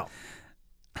is that? Now,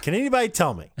 can anybody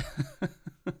tell me?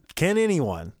 Can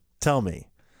anyone tell me?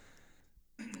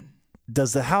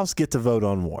 Does the House get to vote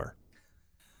on war?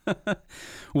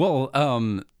 Well,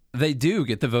 they do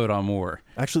get to vote on war.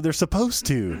 Actually, they're supposed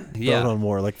to vote on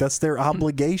war. Like, that's their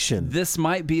obligation. This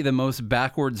might be the most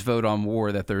backwards vote on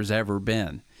war that there's ever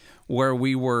been, where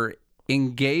we were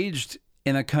engaged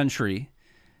in a country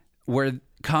where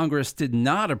Congress did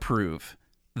not approve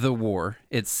the war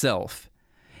itself.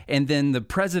 And then the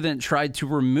president tried to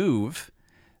remove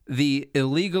the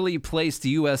illegally placed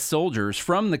U.S. soldiers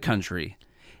from the country.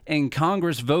 And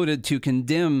Congress voted to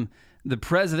condemn the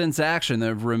president's action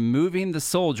of removing the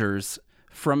soldiers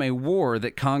from a war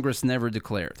that Congress never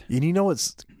declared. And you know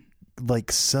what's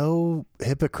like so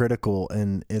hypocritical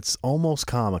and it's almost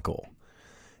comical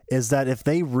is that if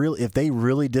they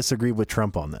really disagree with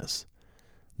Trump on this,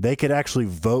 they could actually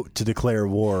vote to declare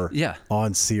war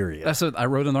on Syria. That's what I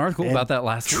wrote an article about that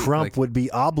last week. Trump would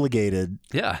be obligated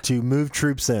to move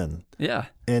troops in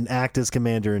and act as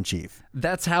commander-in-chief.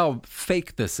 That's how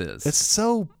fake this is. It's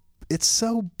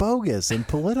so bogus and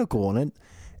political, and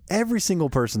every single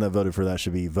person that voted for that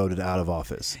should be voted out of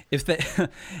office.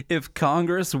 If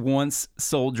Congress wants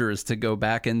soldiers to go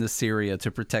back into Syria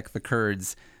to protect the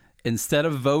Kurds, instead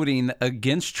of voting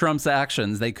against Trump's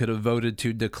actions, they could have voted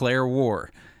to declare war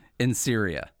in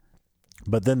Syria.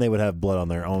 But then they would have blood on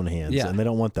their own hands, and they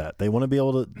don't want that. They want to be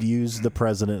able to use the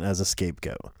president as a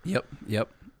scapegoat. Yep.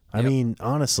 I mean,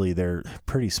 honestly, they're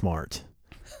pretty smart.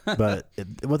 But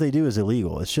what they do is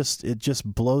illegal. It just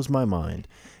blows my mind.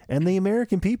 And the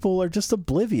American people are just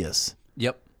oblivious.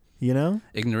 Yep. You know?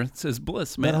 Ignorance is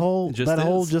bliss, man. That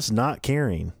whole just not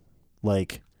caring.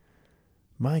 Like,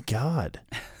 my God.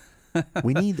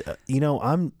 We need,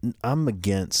 I'm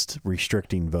against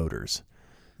restricting voters.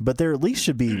 But there at least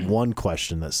should be one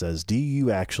question that says, do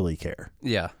you actually care?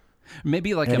 Yeah.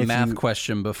 Maybe like a math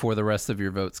question before the rest of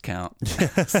your votes count.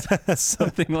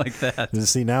 Something like that.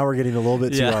 See, now we're getting a little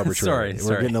bit too arbitrary.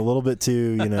 Sorry. We're getting a little bit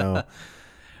too,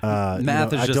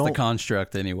 math is just a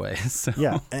construct anyway. So.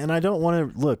 Yeah, and I don't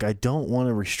want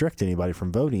to restrict anybody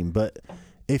from voting, but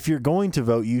if you're going to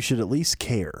vote, you should at least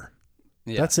care.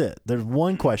 Yeah. That's it. There's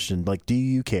one question, like, do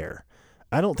you care?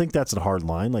 I don't think that's a hard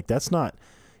line. Like,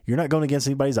 you're not going against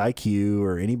anybody's IQ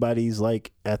or anybody's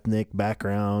like ethnic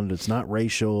background. It's not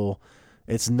racial.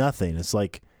 It's nothing. It's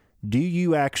like, do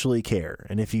you actually care?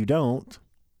 And if you don't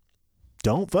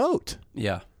vote.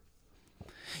 Yeah.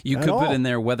 You could put in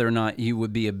there whether or not you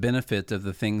would be a benefit of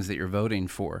the things that you're voting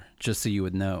for, just so you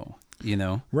would know,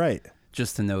 Right.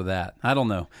 Just to know that. I don't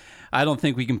know. I don't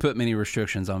think we can put many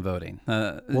restrictions on voting.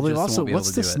 Well, they also,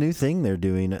 what's this new thing they're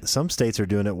doing? Some states are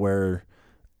doing it where,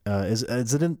 is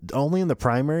it only in the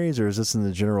primaries, or is this in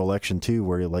the general election too,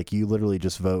 where like you literally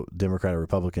just vote Democrat or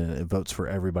Republican and it votes for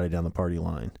everybody down the party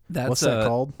line? What's that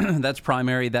called? That's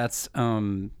primary. That's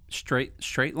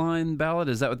straight line ballot.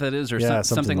 Is that what that is? Or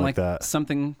something like that.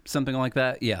 Something like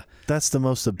that. Yeah. That's the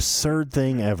most absurd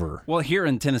thing ever. Well, here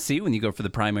in Tennessee, when you go for the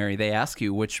primary, they ask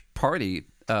you which party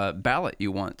ballot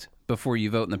you want before you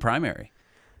vote in the primary.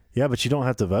 Yeah, but you don't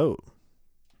have to vote.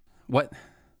 What?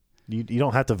 You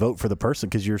don't have to vote for the person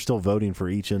because you're still voting for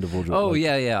each individual. Oh,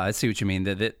 yeah. I see what you mean.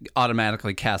 That it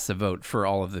automatically casts a vote for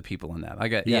all of the people in that. I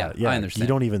understand. You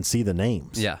don't even see the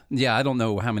names. Yeah. I don't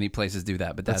know how many places do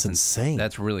that, but that's insane.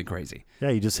 That's really crazy. Yeah,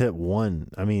 you just hit one.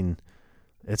 I mean,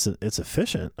 it's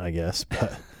efficient, I guess,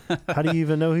 but how do you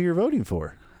even know who you're voting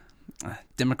for?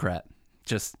 Democrat,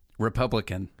 just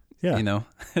Republican. Yeah.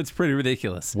 It's pretty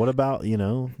ridiculous. What about,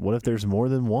 what if there's more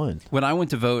than one? When I went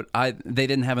to vote, they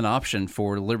didn't have an option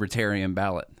for libertarian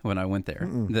ballot when I went there.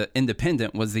 The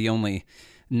independent was the only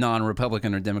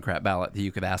non-Republican or Democrat ballot that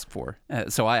you could ask for.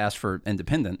 So I asked for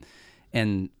independent,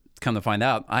 and come to find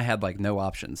out, I had like no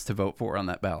options to vote for on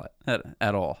that ballot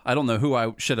at all. I don't know who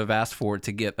I should have asked for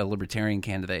to get a libertarian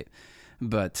candidate,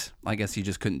 but I guess you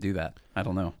just couldn't do that. I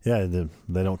don't know. Yeah,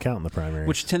 they don't count in the primary.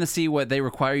 Which Tennessee, they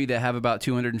require you to have about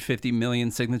 250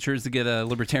 million signatures to get a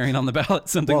libertarian on the ballot,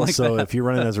 something like that. So if you're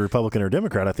running as a Republican or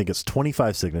Democrat, I think it's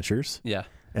 25 signatures. Yeah.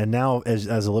 And now as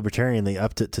a libertarian, they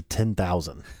upped it to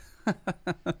 10,000.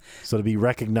 So to be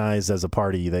recognized as a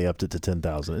party, they upped it to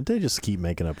 10,000. They just keep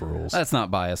making up rules. That's not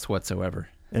biased whatsoever.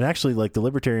 And actually, like the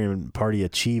Libertarian Party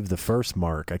achieved the first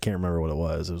mark. I can't remember what it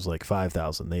was. It was like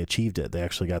 5,000. They achieved it. They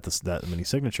actually got that many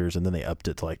signatures, and then they upped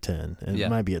it to like 10. And it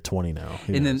might be at 20 now.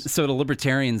 Then, so the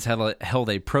Libertarians held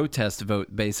a protest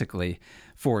vote basically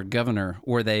for governor,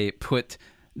 where they put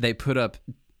up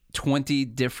 20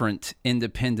 different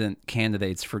independent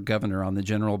candidates for governor on the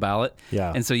general ballot.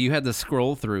 Yeah. And so you had to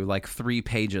scroll through like 3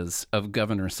 pages of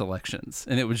governor selections,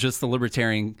 and it was just the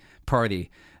Libertarian Party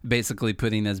basically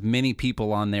putting as many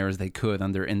people on there as they could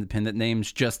under independent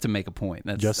names just to make a point.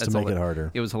 That's to make it harder.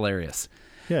 It was hilarious.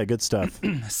 Yeah, good stuff.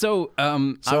 So,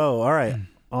 all right.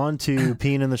 On to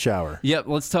peeing in the shower. Yep,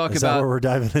 let's talk Is about that what we're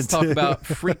diving into? Let's talk about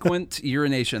frequent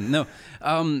urination. No.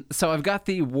 So I've got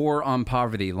the war on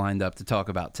poverty lined up to talk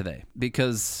about today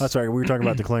because that's right. We were talking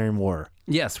about declaring war.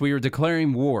 Yes, we were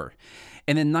declaring war.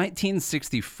 And in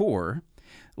 1964,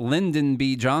 Lyndon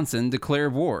B. Johnson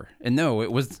declared war. And no,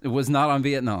 it was not on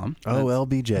Vietnam. Oh,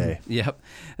 LBJ. Yep.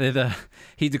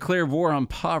 He declared war on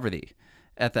poverty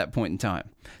at that point in time.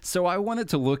 So I wanted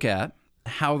to look at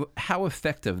how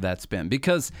effective that's been.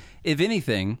 Because if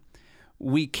anything,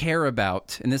 we care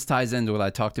about, and this ties into what I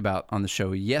talked about on the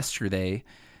show yesterday,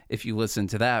 if you listen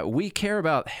to that, we care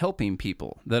about helping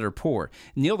people that are poor.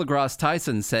 Neil deGrasse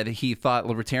Tyson said he thought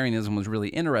libertarianism was really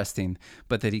interesting,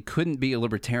 but that he couldn't be a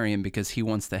libertarian because he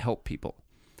wants to help people.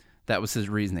 That was his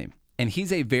reasoning. And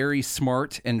he's a very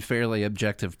smart and fairly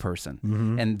objective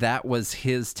person. And that was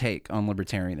his take on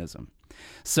libertarianism.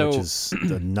 So, which is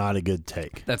not a good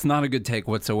take. That's not a good take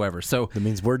whatsoever. So That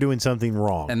means we're doing something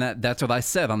wrong. and that's what I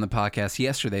said on the podcast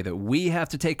yesterday, that we have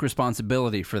to take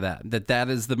responsibility for that. That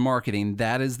is the marketing,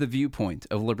 that is the viewpoint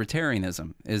of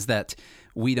libertarianism, is that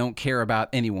we don't care about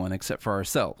anyone except for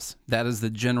ourselves. That is the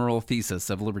general thesis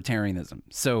of libertarianism.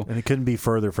 So And it couldn't be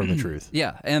further from the truth.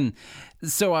 yeah, and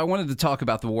so I wanted to talk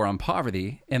about the war on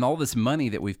poverty and all this money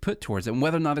that we've put towards it and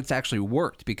whether or not it's actually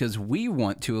worked, because we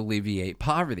want to alleviate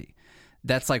poverty.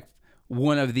 That's like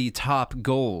one of the top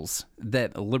goals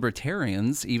that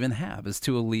libertarians even have, is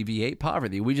to alleviate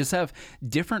poverty. We just have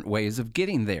different ways of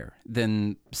getting there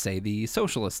than, say, the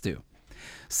socialists do.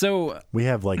 So We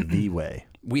have like the way.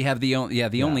 we have the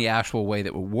only actual way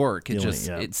that would work. It only- just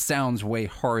yeah. it sounds way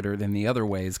harder than the other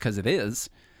ways because it is,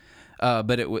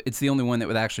 but it's the only one that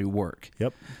would actually work.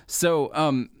 Yep. So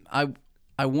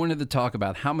I wanted to talk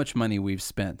about how much money we've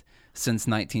spent since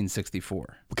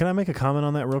 1964. Can I make a comment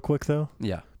on that real quick, though?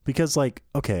 Yeah. Because, like,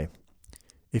 okay,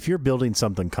 if you're building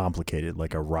something complicated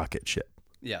like a rocket ship,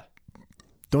 Yeah.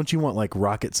 don't you want, like,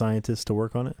 rocket scientists to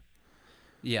work on it?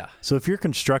 Yeah. So if you're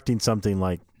constructing something,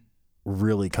 like,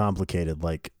 really complicated,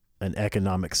 like an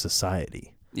economic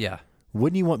society, Yeah.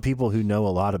 wouldn't you want people who know a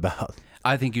lot about...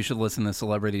 I think you should listen to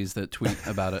celebrities that tweet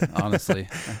about it, honestly.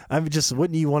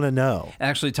 wouldn't you want to know?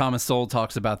 Actually, Thomas Sowell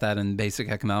talks about that in Basic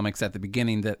Economics at the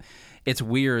beginning, that it's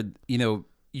weird,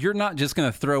 you're not just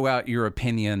going to throw out your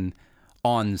opinion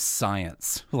on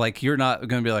science. Like, you're not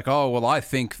going to be like, oh, well, I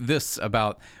think this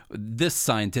about this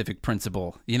scientific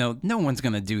principle. No one's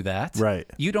going to do that. Right.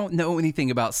 You don't know anything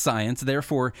about science,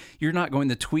 therefore, you're not going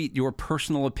to tweet your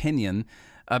personal opinion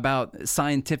about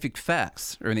scientific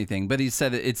facts or anything. But he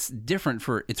said it's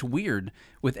weird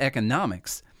with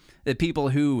economics, that people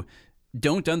who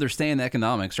don't understand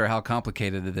economics or how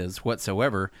complicated it is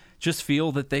whatsoever just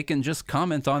feel that they can just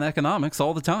comment on economics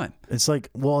all the time. It's like,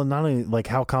 well, not only like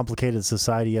how complicated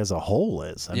society as a whole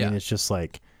is. I mean, it's just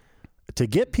like to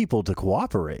get people to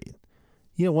cooperate.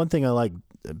 One thing I like,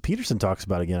 Peterson talks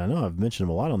about again, I know I've mentioned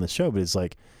him a lot on this show, but it's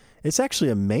like, it's actually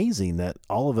amazing that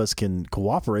all of us can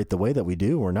cooperate the way that we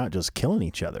do. We're not just killing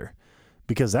each other,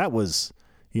 because that was,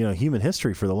 human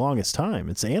history for the longest time.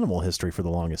 It's animal history for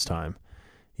the longest time.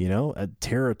 A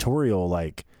territorial,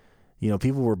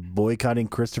 people were boycotting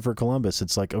Christopher Columbus.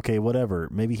 It's like, okay, whatever.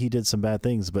 Maybe he did some bad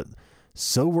things, but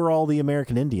so were all the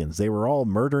American Indians. They were all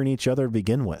murdering each other to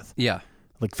begin with. Yeah.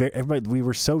 Like everybody, we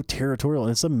were so territorial,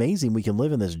 and it's amazing we can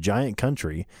live in this giant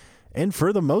country, and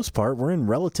for the most part, we're in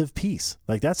relative peace.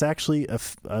 Like, that's actually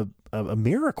a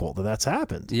miracle that's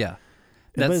happened. Yeah.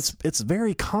 But it's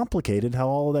very complicated how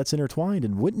all of that's intertwined,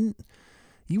 and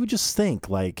you would just think,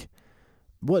 like,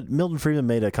 what Milton Friedman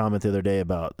made a comment the other day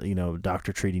about,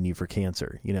 doctor treating you for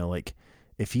cancer. Like,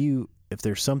 if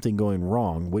there's something going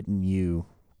wrong, wouldn't you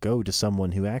go to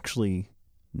someone who actually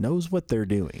knows what they're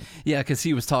doing? Yeah, because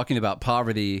he was talking about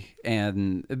poverty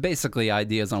and basically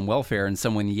ideas on welfare, and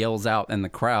someone yells out in the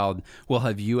crowd, well,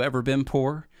 have you ever been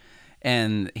poor?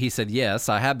 And he said, yes,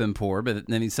 I have been poor. But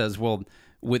then he says, well,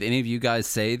 would any of you guys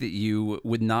say that you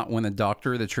would not want a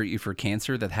doctor to treat you for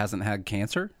cancer that hasn't had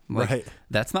cancer? Like, Right.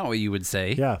 That's not what you would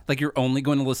say. Yeah. Like, you're only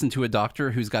going to listen to a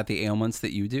doctor who's got the ailments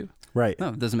that you do? Right. No,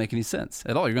 it doesn't make any sense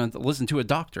at all. You're going to listen to a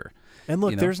doctor. And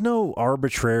look, you know? there's no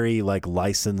arbitrary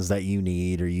license that you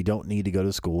need, or you don't need to go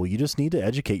to school. You just need to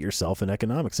educate yourself in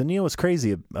economics. And what's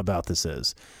crazy about this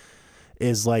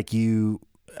is like, you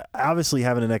obviously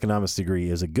having an economics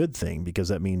degree is a good thing, because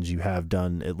that means you have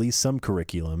done at least some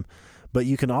curriculum. But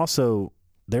you can also,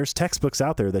 there's textbooks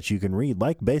out there that you can read,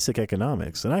 like Basic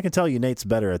Economics. And I can tell you Nate's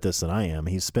better at this than I am.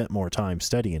 He's spent more time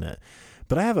studying it.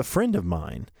 But I have a friend of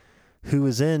mine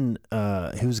who's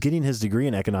getting his degree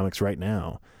in economics right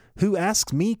now, who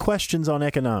asks me questions on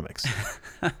economics.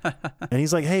 And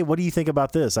he's like, hey, what do you think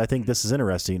about this? I think this is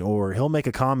interesting. Or he'll make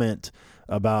a comment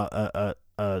about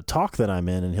a talk that I'm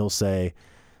in, and he'll say,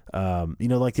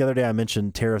 like the other day I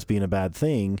mentioned tariffs being a bad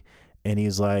thing. And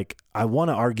he's like, I want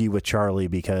to argue with Charlie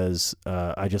because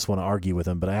I just want to argue with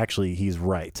him. But actually, he's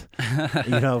right,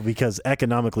 because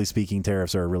economically speaking,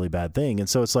 tariffs are a really bad thing. And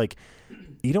so it's like,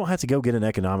 you don't have to go get an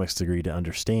economics degree to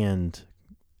understand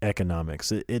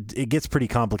economics. It gets pretty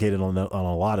complicated on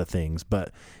a lot of things,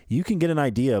 but you can get an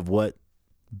idea of what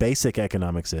basic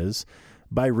economics is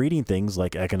by reading things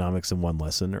like Economics in One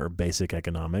Lesson or Basic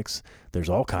Economics. There's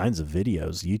all kinds of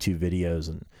videos, YouTube videos,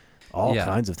 and all Yeah.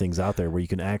 kinds of things out there where you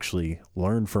can actually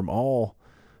learn from all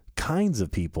kinds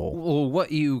of people. Well,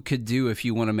 what you could do if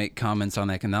you want to make comments on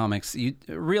economics, you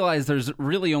realize there's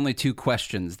really only two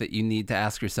questions that you need to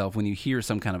ask yourself when you hear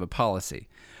some kind of a policy.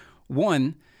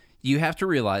 One, you have to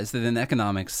realize that in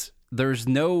economics, there's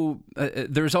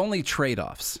only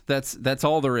trade-offs. That's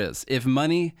all there is. If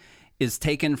money is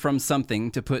taken from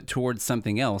something to put towards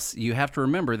something else, you have to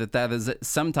remember that that is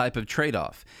some type of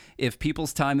trade-off. If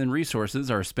people's time and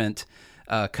resources are spent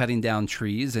cutting down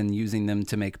trees and using them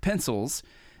to make pencils,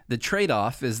 the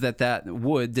trade-off is that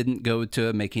wood didn't go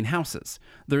to making houses.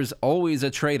 There's always a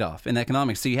trade-off in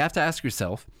economics. So you have to ask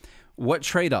yourself, what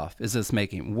trade-off is this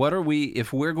making?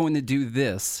 If we're going to do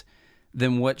this,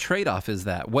 then what trade-off is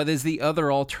that? What is the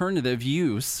other alternative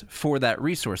use for that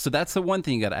resource? So that's the one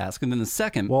thing you got to ask. And then the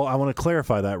second... Well, I want to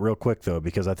clarify that real quick, though,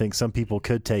 because I think some people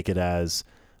could take it as,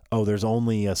 oh, there's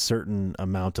only a certain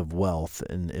amount of wealth,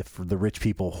 and if the rich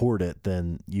people hoard it,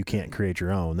 then you can't create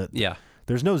your own. Yeah.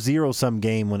 There's no zero-sum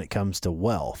game when it comes to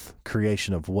wealth,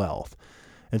 creation of wealth.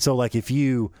 And so, like, if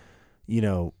you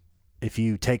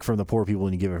take from the poor people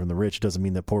and you give it from the rich, it doesn't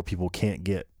mean that poor people can't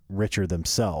get richer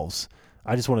themselves.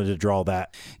 I just wanted to draw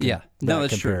that,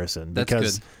 that's comparison. True. That's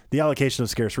because good. the allocation of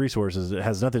scarce resources, it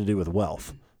has nothing to do with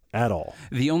wealth at all.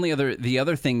 The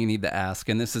other thing you need to ask,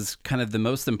 and this is kind of the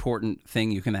most important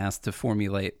thing you can ask to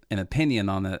formulate an opinion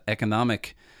on an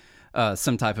economic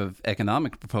some type of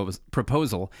economic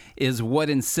proposal, is what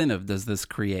incentive does this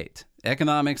create?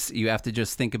 Economics, you have to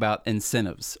just think about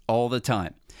incentives all the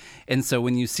time. And so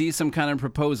when you see some kind of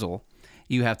proposal,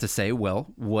 you have to say,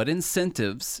 well, what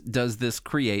incentives does this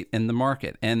create in the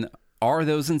market? And are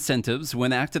those incentives,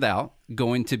 when acted out,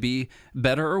 going to be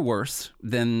better or worse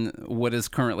than what is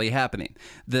currently happening?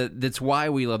 That's why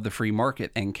we love the free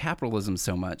market and capitalism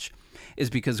so much, is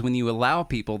because when you allow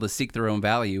people to seek their own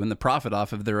value and the profit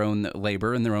off of their own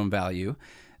labor and their own value,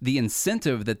 the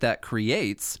incentive that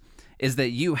creates is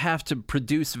that you have to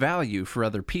produce value for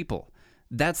other people.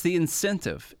 That's the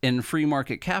incentive in free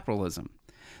market capitalism.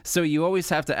 So you always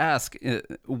have to ask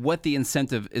what the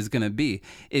incentive is going to be.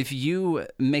 If you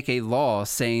make a law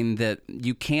saying that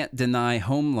you can't deny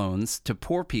home loans to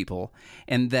poor people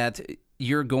and that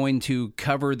you're going to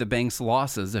cover the bank's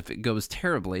losses if it goes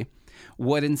terribly,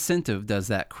 what incentive does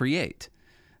that create?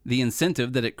 The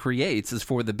incentive that it creates is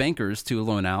for the bankers to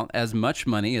loan out as much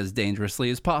money as dangerously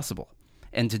as possible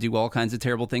and to do all kinds of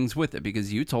terrible things with it,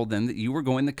 because you told them that you were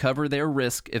going to cover their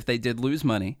risk if they did lose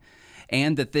money,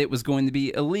 and that it was going to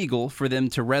be illegal for them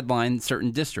to redline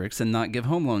certain districts and not give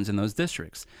home loans in those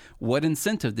districts. What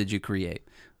incentive did you create?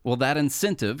 Well, that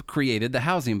incentive created the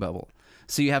housing bubble.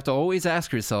 So you have to always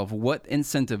ask yourself, what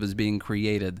incentive is being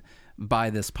created by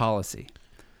this policy?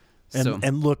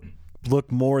 And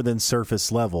look more than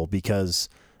surface level, because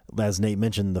as Nate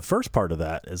mentioned, the first part of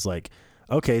that is like,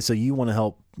 okay, so you want to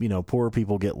help, poor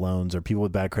people get loans, or people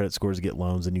with bad credit scores get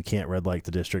loans, and you can't redlight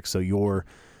the district. So your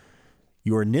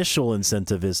initial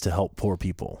incentive is to help poor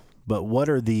people. But what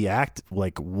are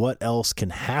what else can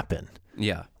happen?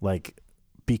 Yeah. Like,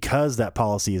 because that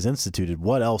policy is instituted,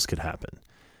 what else could happen?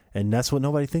 And that's what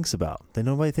nobody thinks about.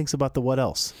 Nobody thinks about the what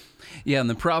else. Yeah, and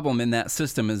the problem in that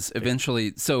system is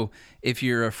eventually, so if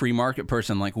you're a free market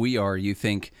person like we are, you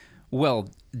think, well,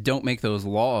 don't make those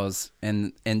laws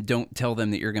and don't tell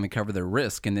them that you're going to cover their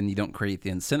risk, and then you don't create the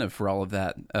incentive for all of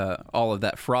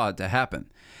that fraud to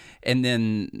happen. And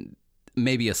then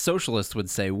maybe a socialist would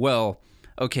say, well,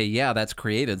 okay, yeah, that's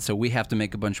created, so we have to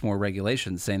make a bunch more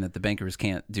regulations saying that the bankers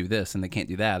can't do this and they can't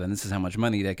do that, and this is how much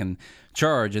money they can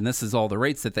charge, and this is all the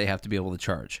rates that they have to be able to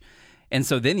charge. And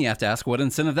so then you have to ask what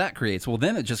incentive that creates. Well,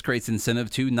 then it just creates incentive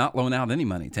to not loan out any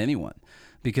money to anyone.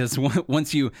 Because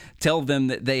once you tell them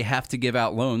that they have to give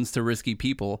out loans to risky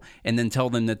people, and then tell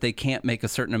them that they can't make a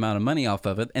certain amount of money off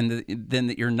of it, and then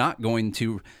that you're not going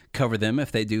to cover them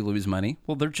if they do lose money,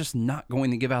 well, they're just not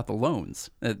going to give out the loans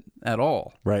at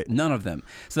all. Right. None of them.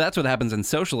 So that's what happens in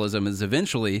socialism, is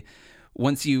eventually,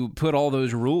 once you put all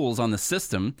those rules on the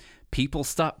system, people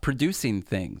stop producing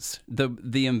things.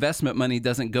 The investment money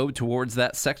doesn't go towards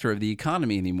that sector of the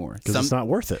economy anymore. Because it's not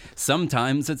worth it.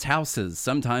 Sometimes it's houses.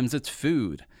 Sometimes it's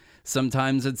food.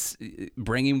 Sometimes it's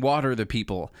bringing water to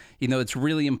people. It's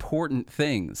really important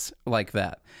things like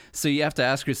that. So you have to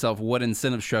ask yourself, what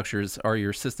incentive structures are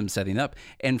your system setting up?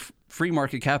 And free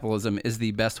market capitalism is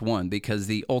the best one, because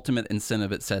the ultimate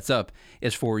incentive it sets up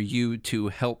is for you to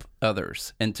help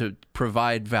others and to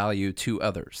provide value to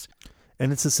others.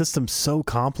 And it's a system so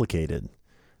complicated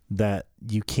that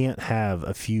you can't have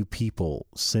a few people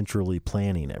centrally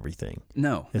planning everything.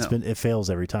 No, It fails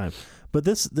every time. But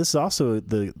this is also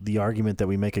the argument that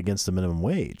we make against the minimum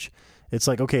wage. It's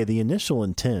like, okay, the initial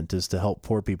intent is to help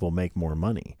poor people make more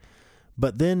money.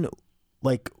 But then,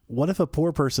 like, what if a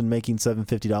poor person making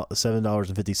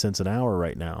 $7.50 an hour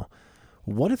right now,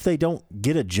 what if they don't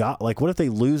get a job? Like, what if they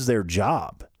lose their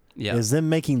job? Yeah. Is them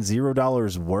making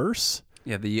 $0 worse?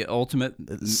 Yeah, the ultimate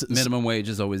minimum wage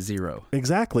is always zero.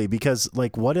 Exactly, because,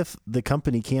 like, what if the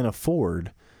company can't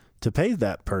afford to pay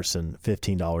that person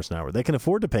 $15 an hour? They can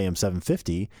afford to pay him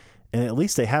 $7.50, and at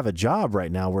least they have a job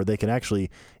right now where they can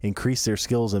actually increase their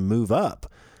skills and move up.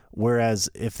 Whereas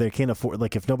if they can't afford,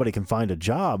 like, if nobody can find a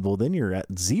job, well, then you're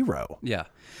at zero. Yeah.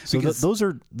 So those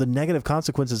are the negative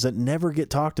consequences that never get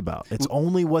talked about. It's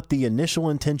only what the initial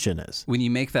intention is. When you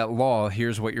make that law,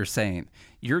 here's what you're saying.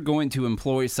 You're going to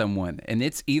employ someone, and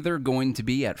it's either going to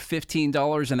be at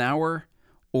 $15 an hour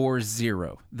or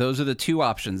zero. Those are the two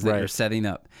options that Right. you're setting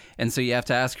up. And so you have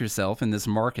to ask yourself, in this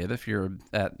market, if you're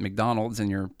at McDonald's and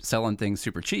you're selling things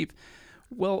super cheap,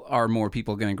 well, are more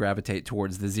people going to gravitate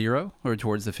towards the zero or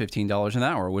towards the $15 an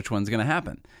hour? Which one's going to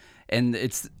happen? And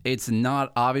it's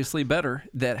not obviously better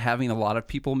that having a lot of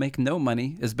people make no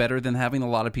money is better than having a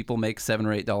lot of people make $7 or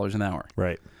 $8 an hour.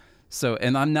 Right. So,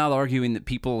 and I'm not arguing that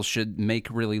people should make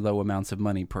really low amounts of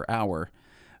money per hour,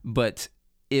 but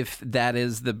if that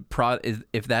is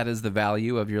if that is the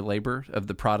value of your labor, of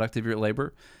the product of your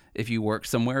labor, if you work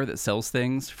somewhere that sells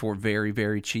things for very,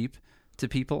 very cheap to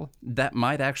people, that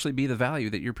might actually be the value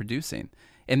that you're producing.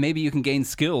 And maybe you can gain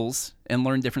skills and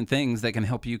learn different things that can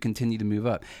help you continue to move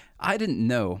up. I did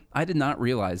not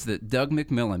realize that Doug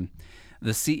McMillon,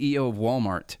 the CEO of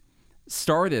Walmart,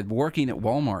 started working at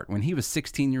Walmart when he was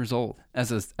 16 years old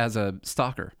as a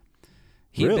stalker.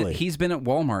 Really? He's been at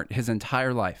Walmart his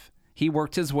entire life. He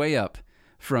worked his way up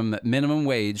from minimum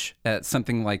wage at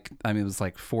something like, it was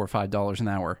like $4 or $5 an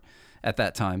hour at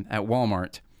that time at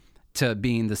Walmart, to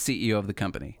being the CEO of the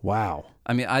company. Wow.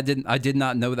 I did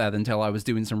not know that until I was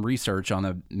doing some research on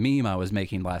a meme I was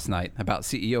making last night about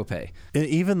CEO pay. And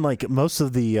even like most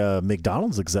of the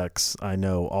McDonald's execs I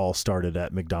know all started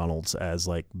at McDonald's as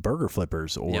like burger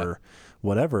flippers or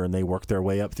whatever, and they worked their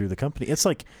way up through the company. It's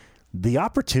like the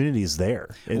opportunity is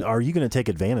there. And are you going to take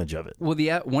advantage of it? Well,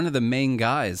 one of the main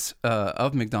guys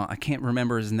of McDonald's, I can't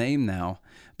remember his name now,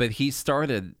 but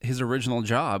his original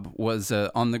job was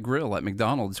on the grill at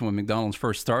McDonald's when McDonald's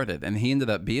first started, and he ended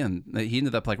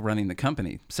up like running the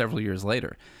company several years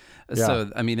later. Yeah.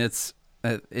 So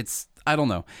it's I don't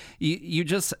know. You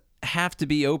just have to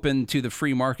be open to the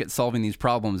free market solving these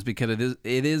problems, because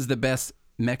it is the best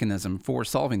mechanism for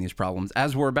solving these problems,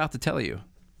 as we're about to tell you.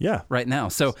 Yeah. Right now.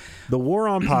 So the War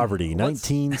on Poverty,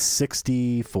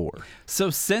 1964.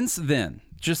 So since then,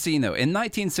 just so you know, in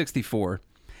 1964,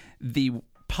 the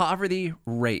poverty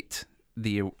rate,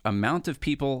 the amount of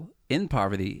people in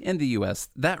poverty in the U.S.,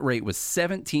 that rate was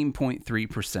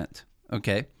 17.3%.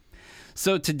 Okay.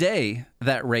 So today,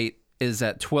 that rate is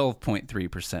at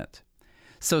 12.3%.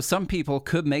 So some people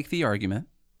could make the argument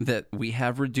that we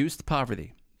have reduced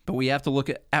poverty, but we have to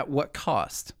look at what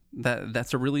cost.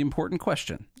 That's a really important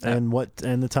question. And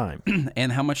the time.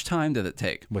 And how much time did it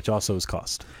take? Which also is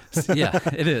cost. Yeah,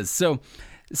 it is. So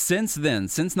since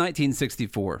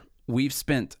 1964, we've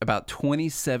spent about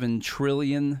 $27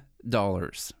 trillion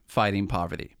fighting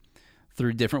poverty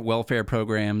through different welfare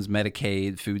programs,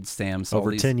 Medicaid, food stamps.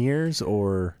 Over 10 years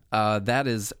or? That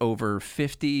is over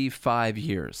 55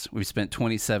 years. We've spent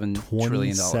 $27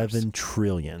 trillion. $27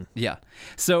 trillion. Yeah.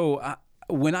 So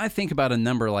when I think about a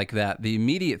number like that, the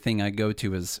immediate thing I go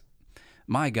to is,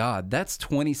 my God, that's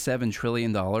 $27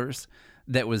 trillion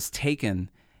that was taken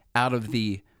out of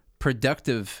the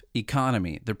productive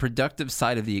economy, the productive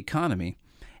side of the economy,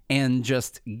 and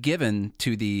just given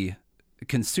to the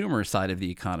consumer side of the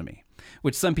economy,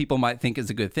 which some people might think is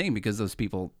a good thing because those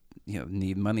people,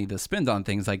 need money to spend on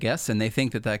things, I guess, and they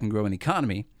think that can grow an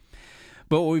economy.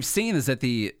 But what we've seen is that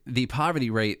the poverty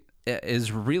rate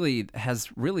has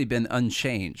really been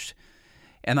unchanged.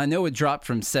 And I know it dropped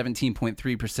from 17.3%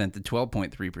 to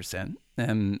 12.3%,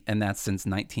 and that's since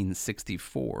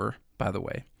 1964, by the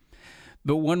way.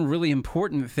 But one really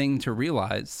important thing to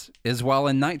realize is while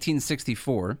in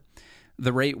 1964,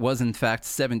 the rate was in fact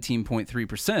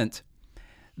 17.3%,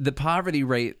 the poverty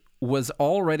rate was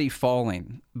already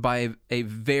falling by a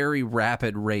very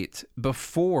rapid rate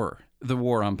before the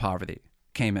War on Poverty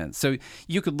came in. So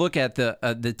you could look at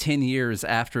the 10 years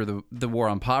after the War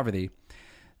on Poverty,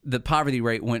 the poverty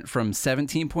rate went from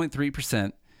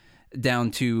 17.3%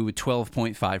 down to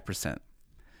 12.5%.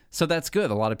 So that's good.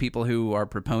 A lot of people who are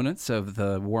proponents of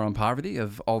the war on poverty,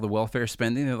 of all the welfare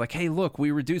spending, they're like, hey, look,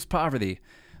 we reduced poverty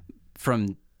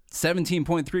from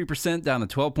 17.3% down to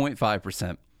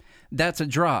 12.5%. That's a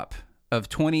drop of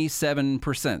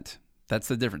 27%. That's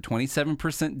the difference,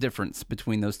 27% difference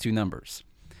between those two numbers.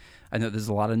 I know there's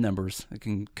a lot of numbers. It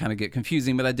can kind of get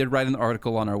confusing, but I did write an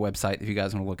article on our website if you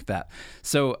guys want to look at that.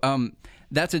 So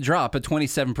that's a drop of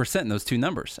 27% in those two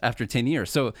numbers after 10 years.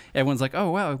 So everyone's like,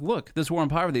 oh, wow, look, this war on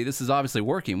poverty, this is obviously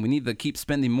working. We need to keep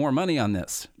spending more money on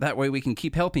this. That way we can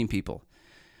keep helping people.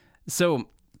 So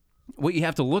what you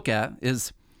have to look at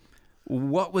is,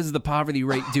 what was the poverty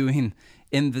rate doing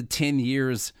in the 10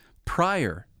 years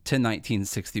prior to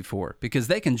 1964? Because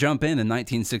they can jump in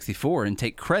 1964 and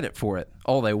take credit for it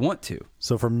all they want to.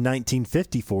 So from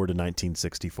 1954 to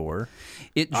 1964,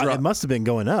 It must have been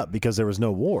going up because there was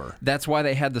no war. That's why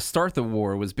they had to start the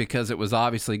war, was because it was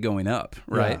obviously going up,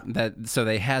 right? Yeah. So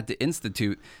they had to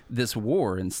institute this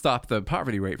war and stop the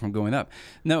poverty rate from going up.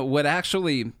 No, what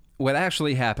actually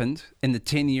happened in the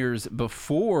 10 years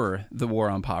before the war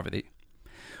on poverty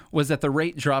was that the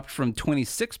rate dropped from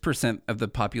 26% of the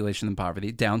population in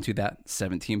poverty down to that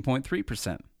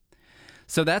 17.3%.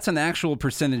 So that's an actual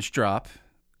percentage drop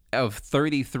of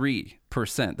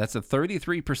 33%. That's a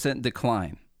 33%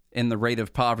 decline in the rate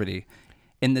of poverty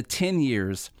in the 10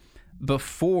 years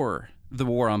before the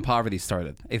war on poverty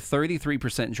started. A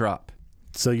 33% drop.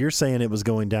 So you're saying it was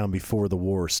going down before the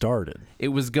war started? It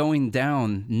was going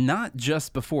down not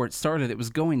just before it started, it was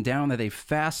going down at a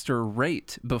faster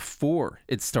rate before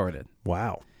it started.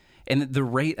 Wow. And the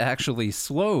rate actually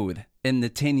slowed in the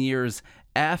 10 years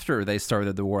after they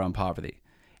started the war on poverty.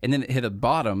 And then it hit a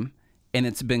bottom, and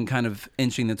it's been kind of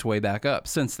inching its way back up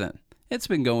since then. It's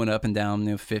been going up and down,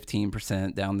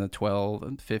 15%, down to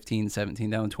 12, 15, 17,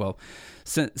 down to 12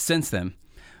 since then.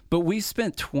 But we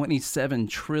spent $27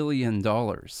 trillion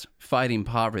fighting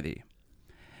poverty.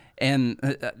 And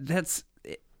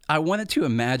I wanted to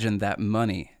imagine that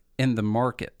money in the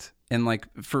market, and like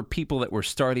for people that were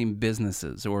starting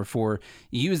businesses, or for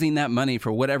using that money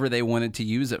for whatever they wanted to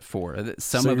use it for.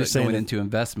 Some of it going into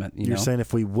investment. You're saying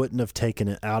if we wouldn't have taken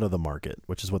it out of the market,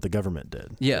 which is what the government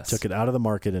did. Yes. They took it out of the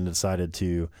market and decided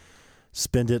to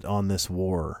spend it on this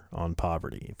war on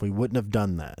poverty. If we wouldn't have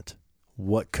done that,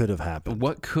 what could have happened?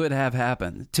 What could have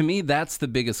happened? To me, that's the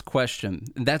biggest question.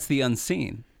 That's the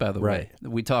unseen, by the way.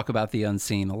 We talk about the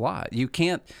unseen a lot. You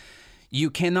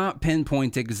cannot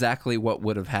pinpoint exactly what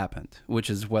would have happened, which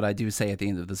is what I do say at the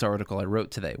end of this article I wrote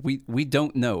today. We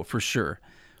don't know for sure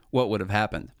what would have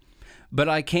happened. But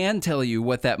I can tell you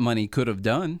what that money could have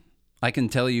done. I can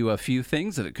tell you a few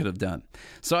things that it could have done.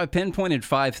 So I pinpointed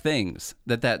 5 things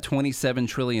that $27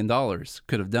 trillion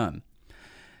could have done.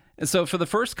 And so for the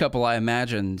first couple, I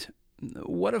imagined,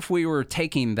 what if we were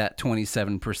taking that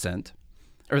 27%,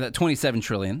 or that 27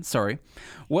 trillion, sorry.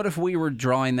 What if we were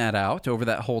drawing that out over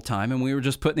that whole time and we were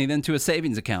just putting it into a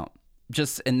savings account?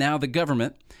 And now the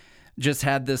government just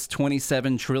had this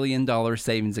 $27 trillion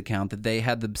savings account that they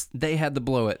had to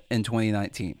blow it in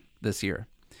 2019, this year.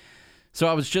 So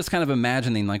I was just kind of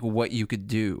imagining like what you could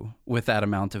do with that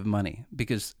amount of money,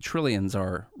 because trillions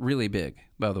are really big,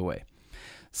 by the way.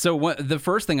 So the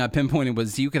first thing I pinpointed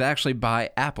was you could actually buy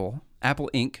Apple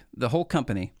Inc., the whole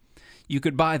company. You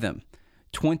could buy them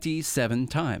 27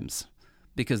 times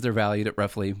because they're valued at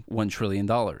roughly $1 trillion.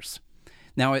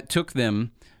 Now, it took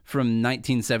them from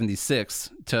 1976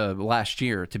 to last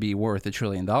year to be worth $1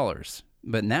 trillion.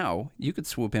 But now you could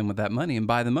swoop in with that money and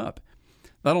buy them up.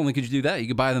 Not only could you do that, you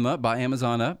could buy them up, buy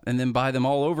Amazon up, and then buy them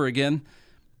all over again,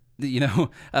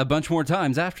 a bunch more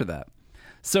times after that.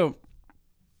 So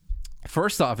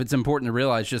first off, it's important to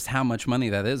realize just how much money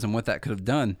that is and what that could have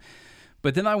done.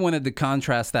 But then I wanted to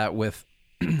contrast that with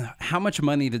how much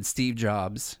money did Steve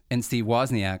Jobs and Steve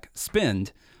Wozniak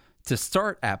spend to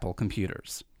start Apple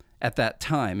computers at that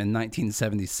time in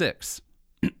 1976.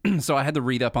 So I had to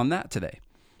read up on that today.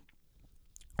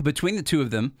 Between the two of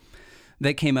them,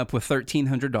 they came up with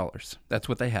 $1,300. That's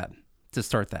what they had to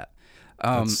start that.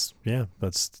 That's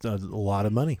a lot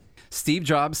of money. Steve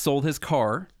Jobs sold his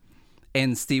car,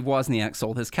 and Steve Wozniak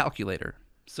sold his calculator.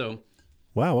 So,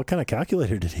 wow, what kind of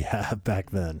calculator did he have back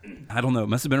then? I don't know. It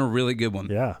must have been a really good one.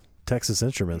 Yeah, Texas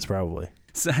Instruments probably.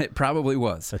 So it probably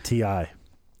was. A TI.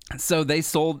 So they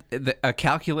sold a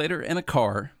calculator and a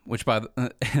car, which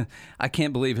I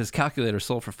can't believe his calculator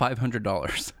sold for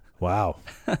 $500. Wow.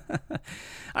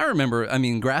 I remember,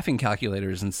 graphing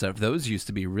calculators and stuff, those used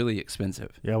to be really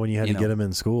expensive. Yeah, when you had to get them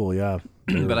in school, yeah.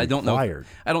 But I don't know. Required.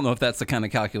 I don't know if that's the kind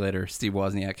of calculator Steve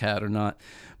Wozniak had or not.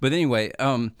 But anyway,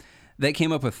 they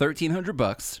came up with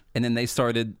 $1,300, and then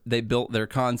they built their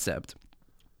concept.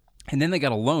 And then they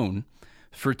got a loan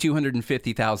for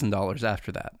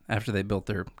 $250,000 after they built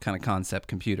their kind of concept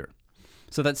computer.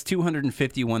 So that's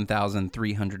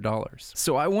 $251,300.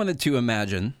 So I wanted to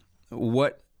imagine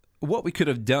what we could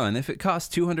have done if it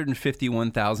cost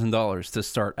 $251,000 to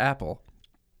start Apple.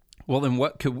 Well, then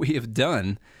what could we have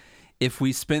done if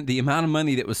we spent the amount of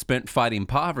money that was spent fighting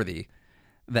poverty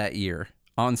that year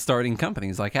on starting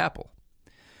companies like Apple?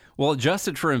 Well,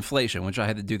 adjusted for inflation, which I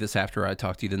had to do this after I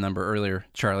talked to you the number earlier,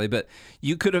 Charlie, but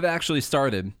you could have actually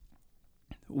started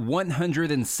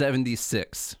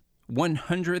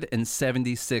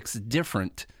 176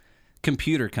 different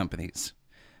computer companies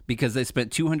because they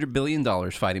spent $200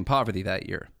 billion fighting poverty that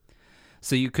year.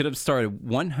 So you could have started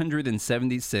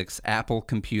 176 Apple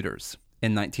computers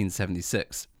in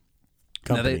 1976.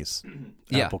 Companies.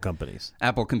 Yeah. Apple companies.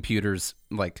 Apple computers,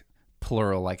 like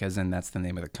plural, like as in that's the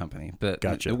name of the company. But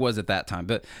Gotcha. It was at that time.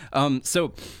 But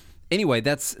so anyway,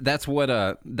 that's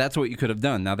what you could have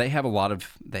done. Now they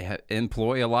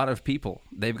employ a lot of people.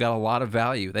 They've got a lot of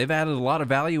value. They've added a lot of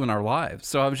value in our lives.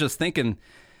 So I was just thinking,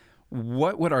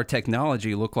 what would our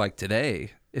technology look like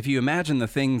today if you imagine the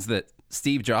things that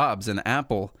Steve Jobs and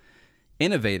Apple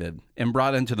innovated and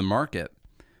brought into the market?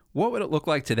 What would it look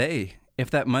like today if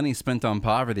that money spent on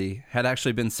poverty had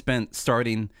actually been spent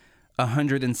starting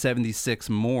 176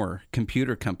 more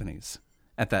computer companies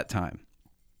at that time?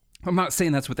 I'm not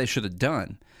saying that's what they should have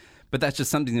done, but that's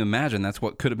just something to imagine. That's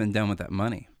what could have been done with that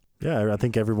money. Yeah, I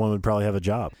think everyone would probably have a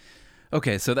job.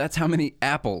 Okay, so that's how many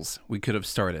Apples we could have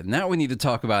started. Now we need to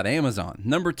talk about Amazon.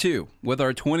 Number 2, with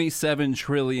our $27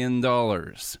 trillion.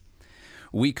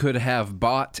 We could have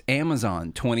bought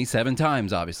Amazon 27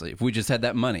 times, obviously, if we just had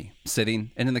that money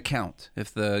sitting in an account,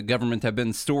 if the government had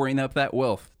been storing up that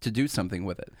wealth to do something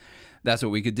with it. That's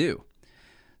what we could do.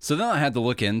 So then I had to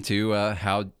look into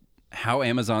how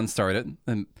Amazon started.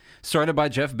 And started by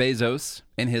Jeff Bezos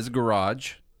in his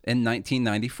garage in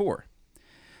 1994.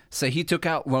 So he took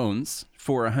out loans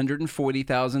for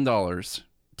 $140,000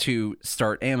 to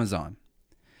start Amazon.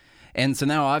 And so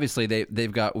now, obviously,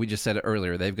 they've got, we just said it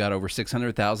earlier, they've got over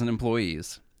 600,000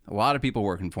 employees, a lot of people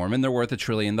working for them, and they're worth $1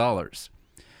 trillion.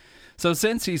 So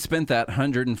since he spent that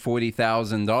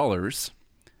 $140,000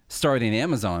 starting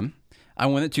Amazon, I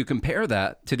wanted to compare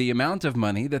that to the amount of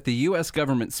money that the U.S.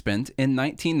 government spent in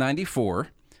 1994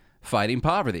 fighting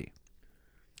poverty.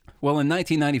 Well, in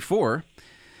 1994,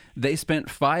 they spent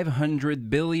 $500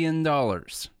 billion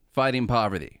fighting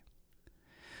poverty.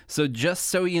 So just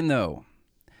so you know,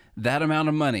 that amount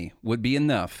of money would be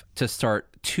enough to start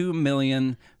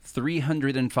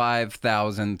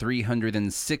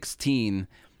 2,305,316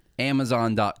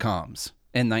 Amazon.coms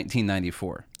in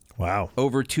 1994. Wow.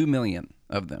 Over 2 million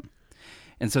of them.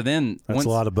 And so then... That's a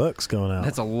lot of books going out.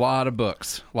 That's a lot of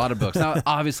books. A lot of books. Now,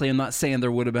 obviously, I'm not saying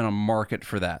there would have been a market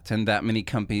for that and that many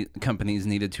companies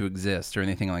needed to exist or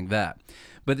anything like that.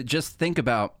 But just think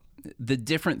about the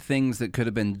different things that could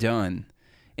have been done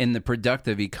in the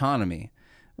productive economy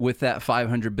with that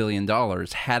 $500 billion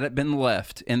had it been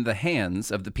left in the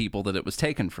hands of the people that it was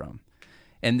taken from.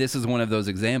 And this is one of those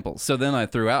examples. So then I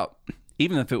threw out,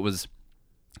 even if it was,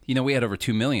 we had over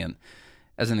 2 million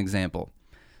as an example.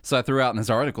 So I threw out in this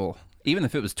article, even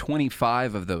if it was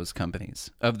 25 of those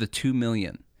companies, of the 2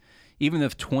 million, even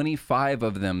if 25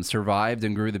 of them survived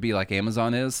and grew to be like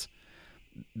Amazon is,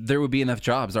 there would be enough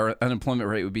jobs. Our unemployment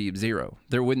rate would be 0.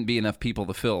 There wouldn't be enough people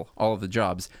to fill all of the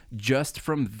jobs just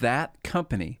from that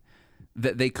company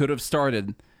that they could have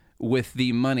started with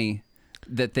the money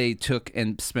that they took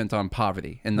and spent on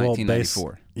poverty in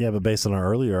 1994. But based on our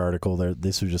earlier article,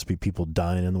 this would just be people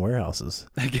dying in the warehouses.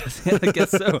 I guess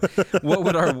so. What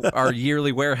would our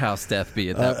yearly warehouse death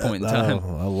be at that point in time?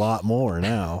 A lot more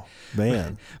now,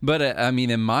 man. But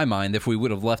in my mind, if we would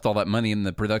have left all that money in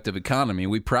the productive economy,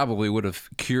 we probably would have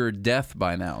cured death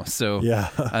by now. So yeah.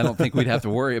 I don't think we'd have to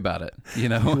worry about it. We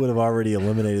would have already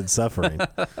eliminated suffering.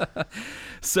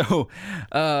 So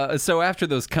after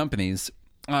those companies,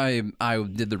 I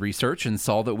did the research and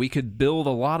saw that we could build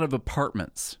a lot of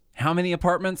apartments. How many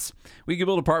apartments? We could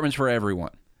build apartments for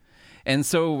everyone. And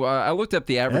so I looked up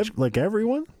the average. Like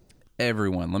everyone?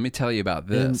 Everyone. Let me tell you about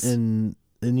this. In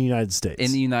the United States.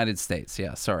 In the United States,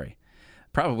 yeah, sorry.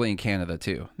 Probably in Canada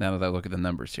too, now that I look at the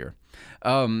numbers here.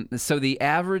 So the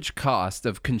average cost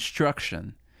of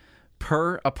construction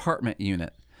per apartment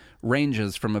unit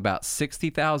ranges from about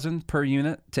 $60,000 per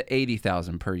unit to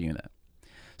 $80,000 per unit.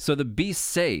 So to be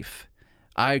safe,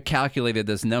 I calculated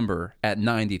this number at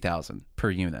 $90,000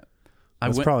 per unit.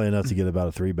 That's probably enough to get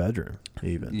about a 3-bedroom,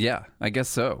 even. Yeah, I guess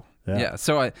so. Yeah.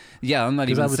 So I'm not Because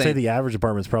even I would saying say the average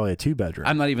apartment is probably a 2-bedroom.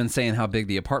 I'm not even saying how big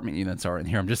the apartment units are in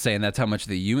here. I'm just saying that's how much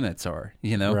the units are,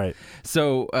 Right.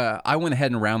 So I went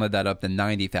ahead and rounded that up to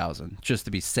 90,000 just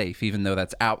to be safe, even though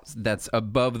that's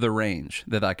above the range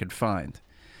that I could find.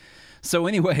 So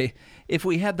anyway, if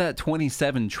we had that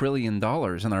 $27 trillion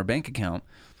in our bank account,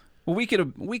 well,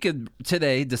 we could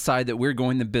today decide that we're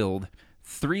going to build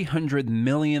 300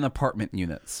 million apartment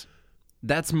units.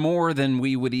 That's more than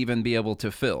we would even be able to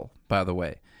fill, by the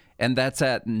way. And that's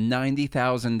at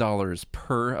 $90,000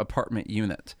 per apartment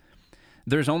unit.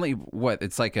 There's only,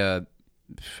 it's like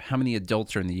how many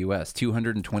adults are in the U.S.?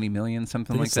 220 million,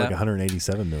 something like that? It's like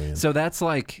 187 million. So that's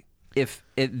like,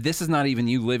 this is not even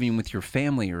you living with your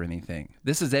family or anything.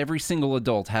 This is every single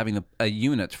adult having a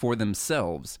unit for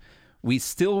themselves. We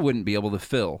still wouldn't be able to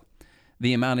fill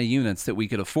the amount of units that we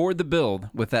could afford to build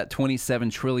with that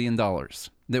 $27 trillion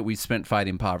that we spent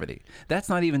fighting poverty. That's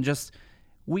not even just,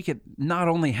 we could not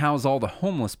only house all the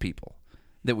homeless people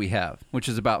that we have, which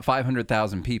is about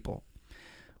 500,000 people.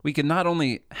 We could not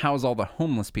only house all the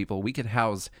homeless people, we could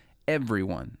house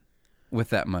everyone with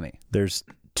that money. There's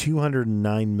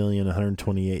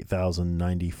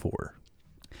 209,128,094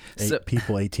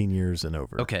 people 18 years and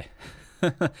over. Okay.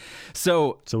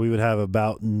 So we would have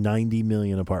about 90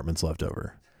 million apartments left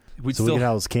over. We could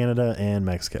house Canada and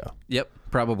Mexico. Yep,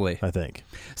 probably. I think.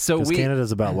 So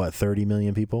Canada's about 30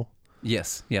 million people?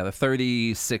 Yes. Yeah, the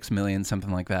 36 million,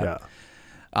 something like that. Yeah.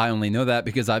 I only know that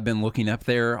because I've been looking up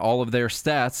all of their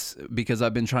stats because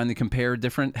I've been trying to compare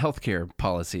different healthcare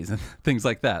policies and things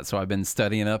like that. So I've been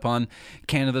studying up on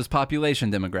Canada's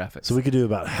population demographics. So we could do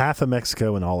about half of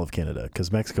Mexico and all of Canada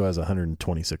because Mexico has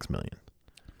 126 million.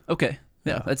 Okay.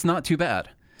 Yeah, that's not too bad.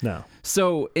 No.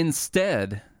 So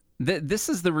instead, this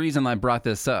is the reason I brought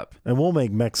this up. And we'll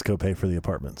make Mexico pay for the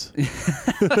apartments.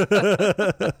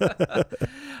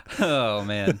 Oh,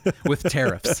 man. With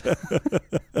tariffs.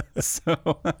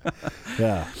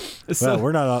 Yeah. Well,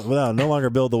 we're no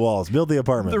longer build the walls. Build the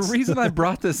apartments. The reason I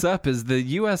brought this up is the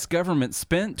U.S. government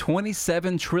spent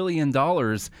 $27 trillion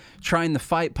trying to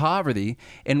fight poverty,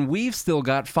 and we've still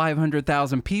got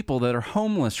 500,000 people that are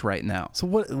homeless right now. So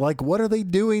what are they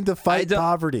doing to fight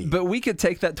poverty? But we could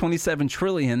take that $27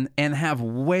 trillion and have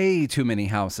way too many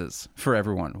houses for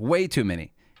everyone. Way too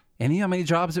many. And you know how many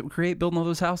jobs it would create building all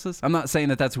those houses? I'm not saying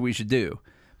that that's what we should do,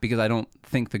 because I don't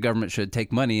think the government should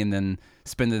take money and then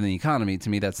spend it in the economy. To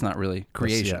me, that's not really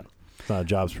creation. Yeah. It's not a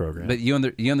jobs program. But you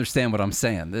understand what I'm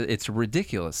saying. It's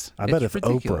ridiculous. I bet if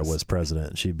Oprah was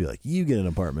president, she'd be like, you get an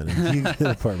apartment and you get an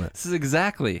apartment. This is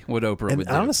exactly what Oprah would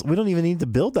do. Honestly, we don't even need to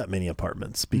build that many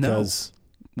apartments because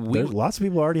lots of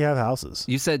people already have houses.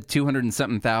 You said 200 and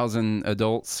something thousand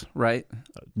adults, right?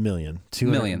 Million.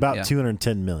 About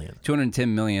 210 million.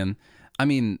 210 million. I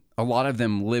mean, a lot of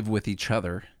them live with each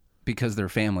other because they're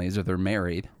families or they're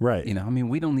married. Right. I mean,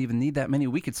 we don't even need that many.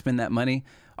 We could spend that money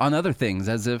on other things,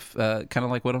 as if kind of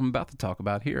like what I'm about to talk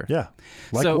about here. Yeah.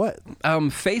 Like what?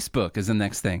 Facebook is the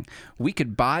next thing. We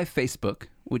could buy Facebook,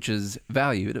 which is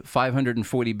valued at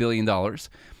 $540 billion.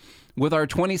 With our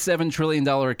 $27 trillion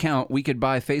account, we could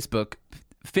buy Facebook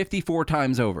 54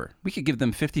 times over. We could give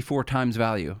them 54 times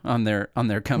value on their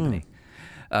company,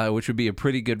 which would be a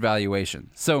pretty good valuation.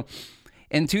 So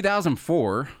in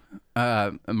 2004,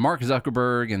 Mark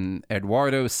Zuckerberg and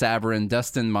Eduardo Saverin,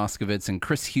 Dustin Moskovitz, and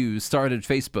Chris Hughes started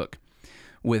Facebook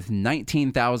with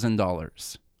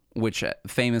 $19,000, which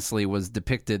famously was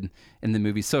depicted in the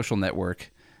movie Social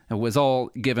Network. It was all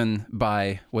given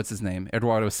by, what's his name,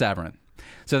 Eduardo Saverin.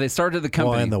 So they started the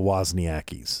company. Well, and the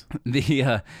Wozniakis.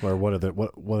 Or what were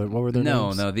their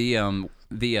names? No, the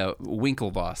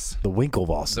Winklevoss. The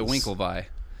Winklevoss. The Winklevi.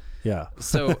 Yeah.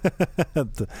 So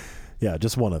yeah,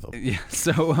 just one of them. Yeah.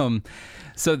 So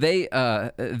they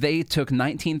took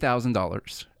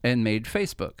 $19,000 and made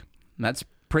Facebook. That's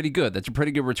pretty good. That's a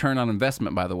pretty good return on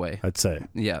investment, by the way. I'd say.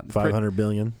 Yeah. 500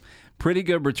 billion. Pretty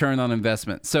good return on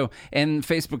investment. So, and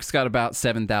Facebook's got about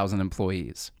 7,000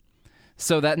 employees.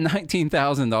 So that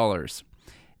 $19,000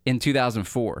 in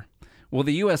 2004, well,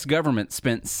 the U.S. government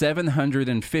spent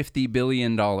 $750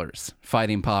 billion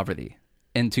fighting poverty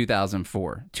in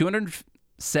 2004.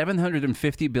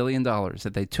 $750 billion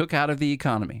that they took out of the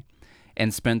economy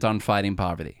and spent on fighting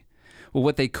poverty. Well,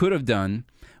 what they could have done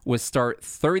was start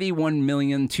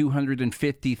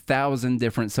 31,250,000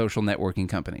 different social networking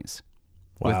companies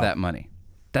with that money.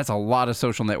 That's a lot of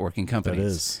social networking companies. That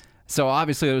is. So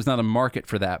obviously there's not a market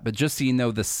for that, but just so you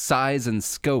know the size and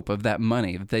scope of that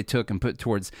money that they took and put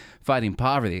towards fighting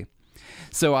poverty.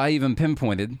 So I even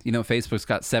pinpointed, Facebook's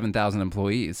got 7,000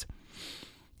 employees.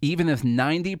 even if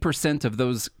 90% of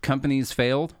those companies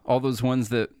failed, all those ones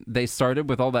that they started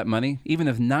with all that money, even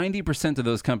if 90% of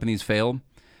those companies failed,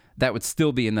 that would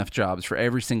still be enough jobs for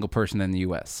every single person in the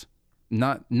U.S.,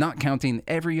 not counting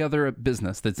every other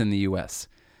business that's in the U.S.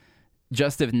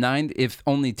 Just if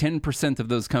only 10% of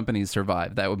those companies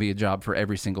survive, that would be a job for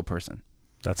every single person.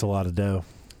 That's a lot of dough.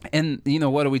 And,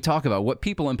 what do we talk about? What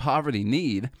people in poverty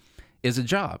need is a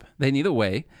job. They need a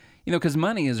way, because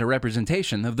money is a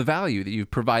representation of the value that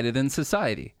you've provided in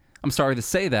society. I'm sorry to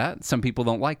say that. Some people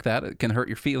don't like that. It can hurt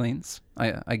your feelings.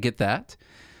 I get that.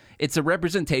 It's a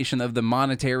representation of the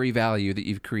monetary value that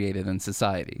you've created in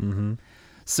society. Mm-hmm.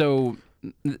 So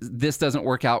this doesn't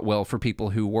work out well for people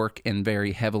who work in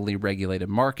very heavily regulated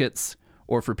markets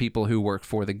or for people who work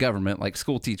for the government, like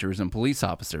school teachers and police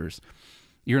officers.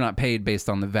 You're not paid based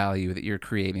on the value that you're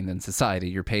creating in society.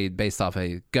 You're paid based off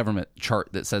a government chart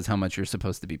that says how much you're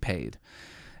supposed to be paid.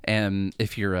 And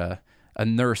if you're a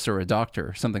nurse or a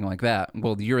doctor, something like that,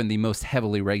 well, you're in the most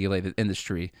heavily regulated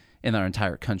industry in our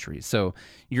entire country. So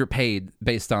you're paid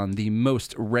based on the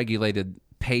most regulated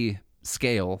pay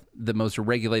scale, the most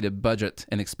regulated budget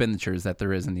and expenditures that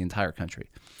there is in the entire country.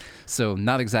 So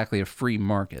not exactly a free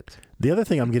market. The other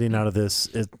thing I'm getting out of this,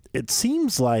 it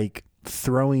seems like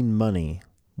throwing money,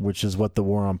 which is what the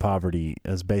war on poverty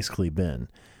has basically been,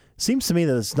 seems to me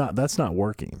that that's not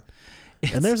working.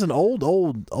 And there's an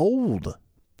old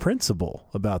principle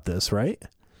about this, right?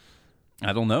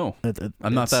 I don't know.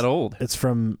 I'm not that old. It's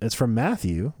from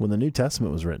Matthew when the New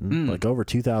Testament was written, like over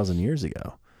 2,000 years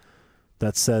ago.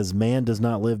 That says man does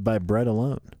not live by bread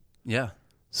alone. Yeah.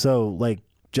 So like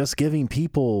just giving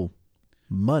people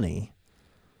money,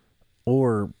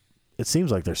 or it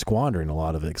seems like they're squandering a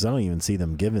lot of it because I don't even see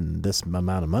them giving this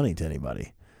amount of money to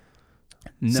anybody.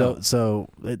 No. So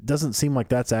it doesn't seem like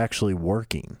that's actually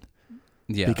working.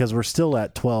 Yeah. Because we're still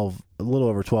at a little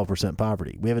over 12%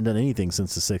 poverty. We haven't done anything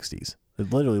since the 60s.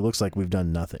 It literally looks like we've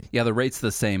done nothing. Yeah, the rate's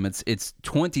the same. It's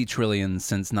 20 trillion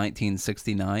since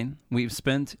 1969 we've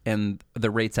spent, and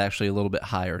the rate's actually a little bit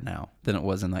higher now than it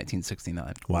was in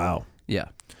 1969. Wow. Yeah.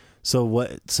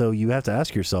 So you have to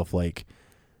ask yourself, like,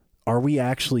 are we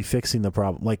actually fixing the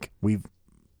problem? Like we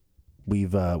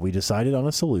decided on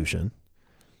a solution.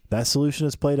 That solution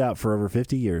has played out for over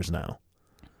 50 years now.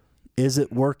 Is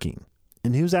it working?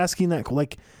 And who's asking that?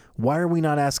 Like, why are we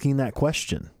not asking that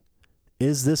question?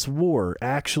 Is this war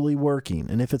actually working?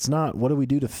 And if it's not, what do we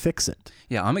do to fix it?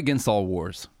 Yeah, I'm against all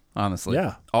wars, honestly.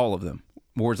 Yeah. All of them.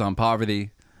 Wars on poverty,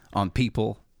 on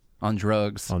people, on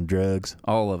drugs. On drugs.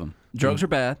 All of them. Drugs are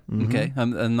bad, okay?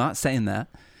 I'm not saying that.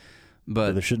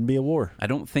 But there shouldn't be a war. I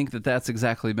don't think that that's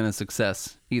exactly been a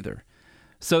success either.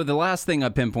 So the last thing I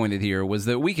pinpointed here was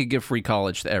that we could give free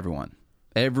college to everyone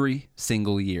every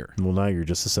single year. Well, now you're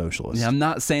just a socialist. Yeah, I'm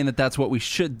not saying that that's what we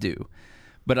should do,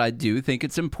 but I do think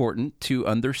it's important to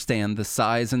understand the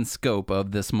size and scope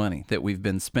of this money that we've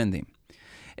been spending.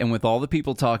 And with all the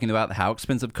people talking about how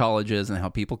expensive college is and how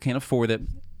people can't afford it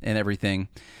and everything,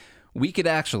 we could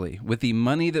actually, with the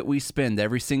money that we spend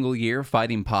every single year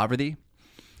fighting poverty,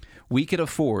 we could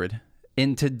afford,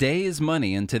 in today's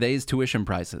money and today's tuition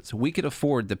prices, we could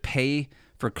afford to pay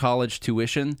for college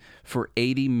tuition for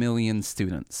 80 million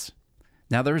students.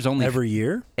 Now there's only... Every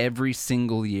year? Every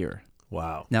single year.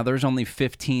 Wow. Now there's only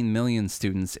 15 million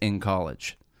students in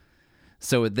college.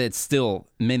 So it's still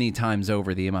many times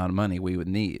over the amount of money we would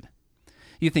need.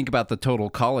 You think about the total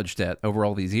college debt over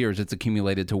all these years, it's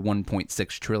accumulated to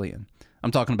 1.6 trillion.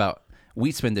 I'm talking about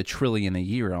we spend $1 trillion a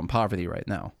year on poverty right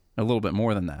now. A little bit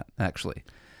more than that, actually.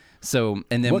 So,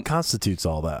 and then what constitutes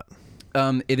all that?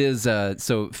 It is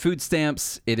so food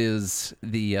stamps. It is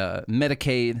the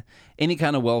Medicaid, any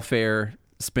kind of welfare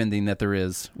spending that there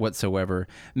is whatsoever.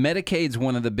 Medicaid's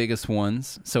one of the biggest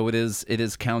ones, so it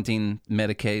is counting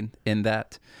Medicaid in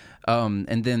that.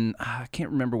 And then I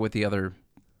can't remember what the other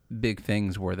big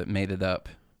things were that made it up.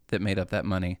 That made up that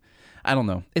money. I don't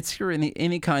know. It's here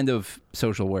any kind of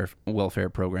social welfare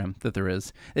program that there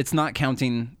is. It's not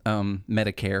counting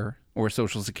Medicare or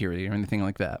Social Security or anything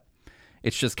like that.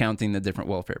 It's just counting the different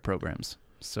welfare programs.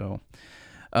 So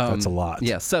that's a lot.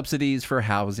 Yeah, subsidies for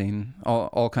housing,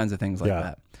 all kinds of things like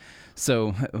that.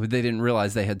 So they didn't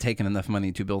realize they had taken enough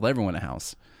money to build everyone a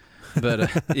house.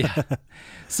 But yeah.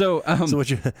 So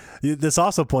this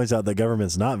also points out that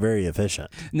government's not very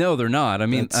efficient. No, they're not. I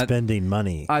mean, spending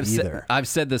money either. I've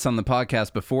said this on the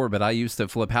podcast before, but I used to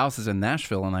flip houses in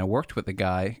Nashville, and I worked with a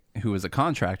guy who was a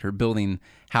contractor building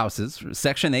houses,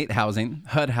 Section 8 housing,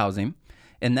 HUD housing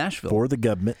in Nashville for the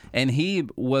government. And he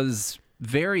was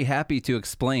very happy to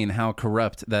explain how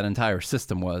corrupt that entire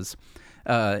system was,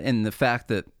 and the fact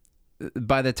that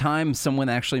by the time someone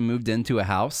actually moved into a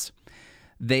house,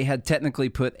 they had technically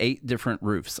put 8 different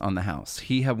roofs on the house.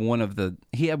 He had one of the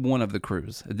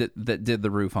crews that did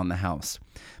the roof on the house.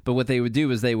 But what they would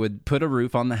do is they would put a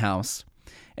roof on the house,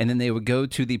 and then they would go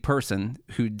to the person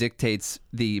who dictates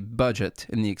the budget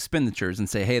and the expenditures and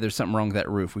say, hey, there's something wrong with that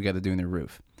roof. We got to do a new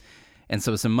roof. And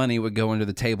so some money would go under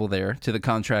the table there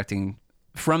to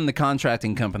from the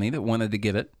contracting company that wanted to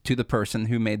give it to the person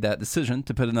who made that decision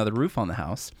to put another roof on the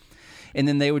house. And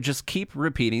then they would just keep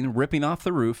ripping off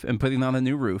the roof and putting on a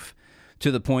new roof to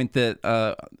the point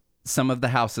that some of the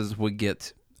houses would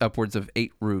get upwards of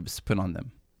 8 roofs put on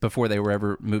them before they were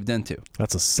ever moved into.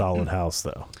 That's a solid house,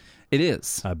 though. It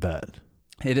is. I bet.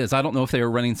 It is. I don't know if they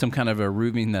were running some kind of a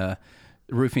roofing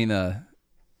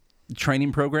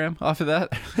training program off of that.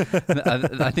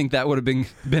 I think that would have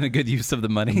been a good use of the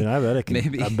money. I mean, I bet it can.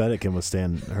 Maybe. I bet it can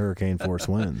withstand hurricane force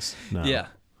winds. No. Yeah.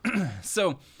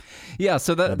 So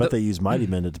that I bet they used Mighty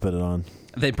Men to put it on.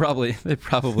 They probably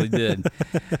did.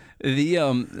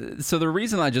 So the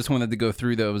reason I just wanted to go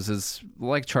through those is,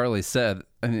 like Charlie said,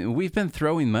 I mean, we've been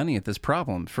throwing money at this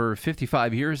problem for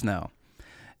 55 years now,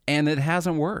 and it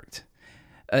hasn't worked.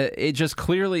 It just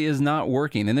clearly is not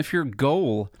working. And if your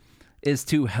goal is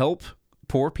to help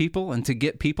poor people and to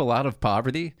get people out of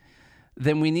poverty,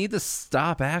 then we need to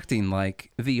stop acting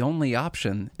like the only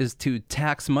option is to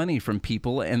tax money from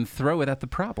people and throw it at the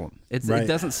problem. It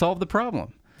doesn't solve the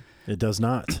problem. It does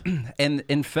not. And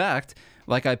in fact,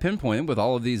 like I pinpointed with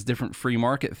all of these different free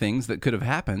market things that could have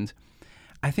happened,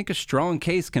 I think a strong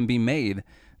case can be made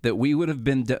that we would have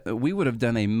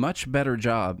done a much better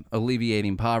job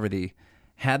alleviating poverty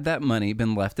had that money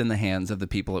been left in the hands of the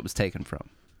people it was taken from.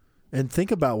 And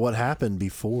think about what happened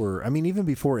before. I mean, even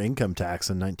before income tax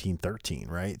in 1913,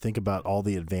 right? Think about all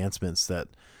the advancements that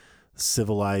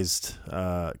civilized,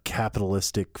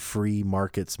 capitalistic free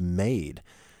markets made.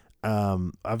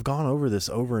 I've gone over this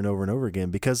over and over and over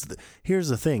again because here's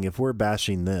the thing. If we're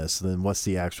bashing this, then what's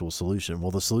the actual solution?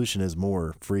 Well, the solution is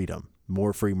more freedom,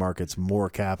 more free markets, more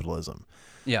capitalism.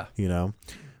 Yeah. You know,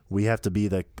 we have to be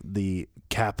the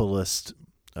capitalist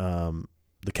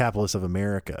of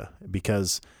America,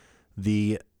 because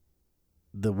the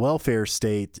welfare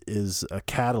state is a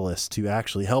catalyst to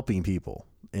actually helping people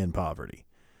in poverty.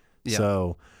 Yeah.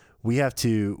 So we have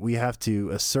to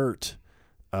assert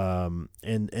and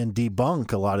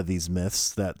debunk a lot of these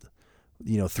myths that,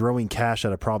 you know, throwing cash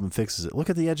at a problem fixes it. Look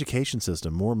at the education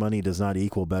system. More money does not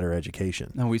equal better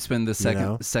education. And we spend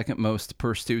the second most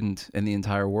per student in the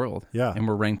entire world. Yeah. And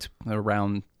we're ranked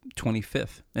around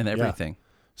 25th in everything. Yeah.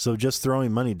 So just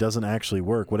throwing money doesn't actually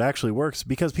work. What actually works,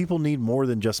 because people need more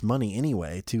than just money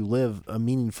anyway to live a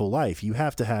meaningful life. You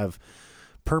have to have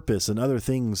purpose and other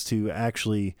things to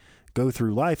actually go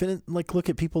through life. And look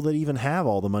at people that even have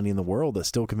all the money in the world that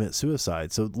still commit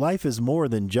suicide. So life is more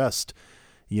than just,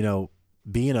 you know,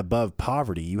 being above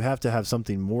poverty. You have to have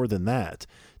something more than that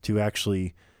to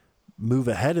actually move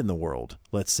ahead in the world,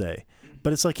 let's say.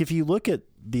 But it's like, if you look at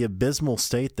the abysmal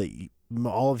state that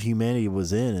all of humanity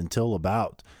was in until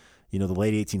about, you know, the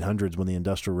late 1800s, when the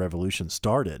Industrial Revolution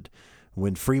started,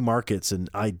 when free markets and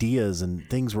ideas and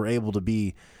things were able to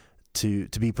be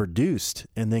produced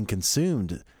and then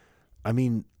consumed. I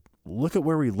mean, look at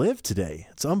where we live today.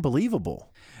 It's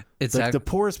unbelievable. It's like the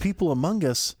poorest people among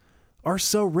us are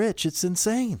so rich. It's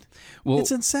insane. Well,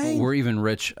 it's insane. We're even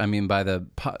rich. I mean, by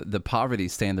the poverty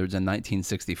standards in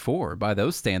 1964, by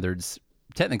those standards,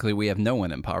 technically we have no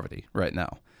one in poverty right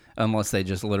now, unless they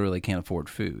just literally can't afford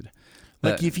food.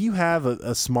 Like, if you have a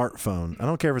smartphone, I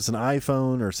don't care if it's an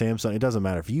iPhone or Samsung, it doesn't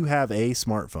matter. If you have a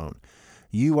smartphone,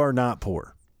 you are not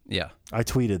poor. Yeah. I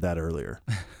tweeted that earlier.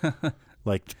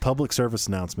 Like, public service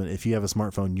announcement, if you have a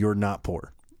smartphone, you're not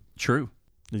poor. True.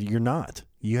 You're not.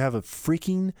 You have a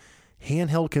freaking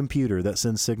handheld computer that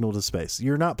sends signal to space.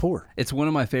 You're not poor. It's one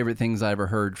of my favorite things I ever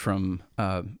heard from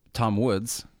Tom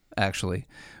Woods, actually,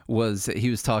 was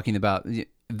he was talking about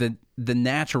the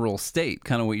natural state,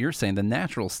 kind of what you're saying. The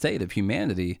natural state of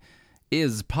humanity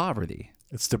is poverty.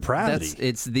 It's depravity.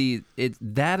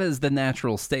 That is the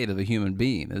natural state of a human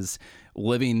being, is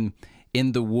living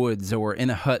in the woods or in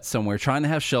a hut somewhere, trying to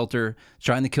have shelter,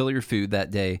 trying to kill your food that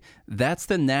day. That's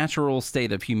the natural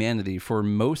state of humanity for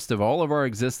most of all of our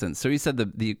existence. So he said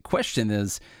the question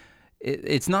is,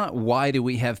 it's not why do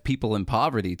we have people in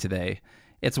poverty today?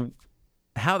 It's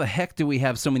how the heck do we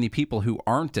have so many people who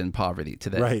aren't in poverty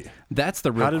today? Right. That's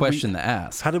the real question to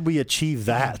ask. How did we achieve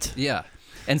that? Yeah.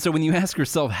 And so when you ask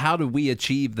yourself, how do we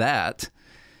achieve that?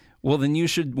 Well, then you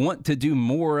should want to do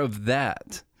more of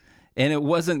that. And it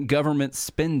wasn't government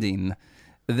spending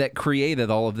that created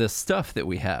all of this stuff that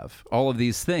we have, all of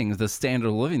these things, the standard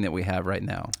of living that we have right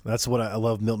now. That's what I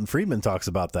love. Milton Friedman talks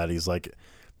about that. He's like,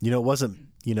 you know, it wasn't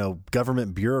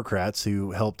government bureaucrats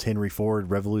who helped Henry Ford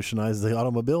revolutionize the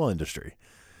automobile industry.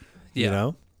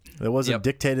 Yeah. It wasn't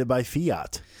dictated by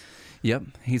fiat. Yep.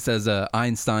 He says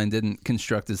Einstein didn't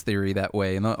construct his theory that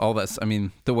way, and all that's, I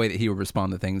mean, the way that he would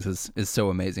respond to things is so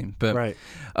amazing. But right.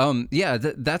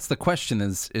 That's the question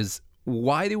is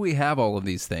why do we have all of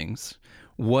these things?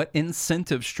 What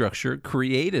incentive structure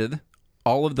created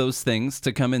all of those things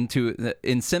to come into,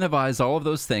 incentivize all of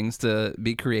those things to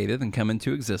be created and come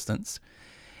into existence?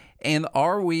 And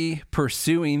are we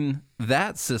pursuing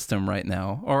that system right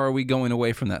now, or are we going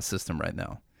away from that system right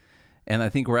now? And I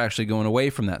think we're actually going away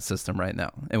from that system right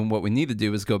now. And what we need to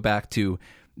do is go back to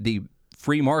the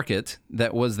free market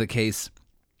that was the case,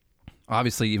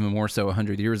 obviously even more so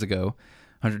 100 years ago,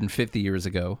 150 years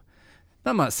ago.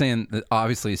 I'm not saying that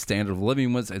obviously standard of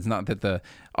living was, it's not that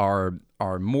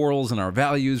our morals and our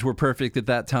values were perfect at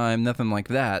that time, nothing like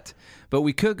that. But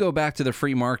we could go back to the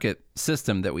free market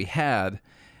system that we had,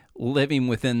 living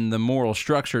within the moral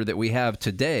structure that we have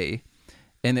today,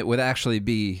 and it would actually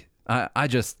be,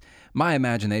 my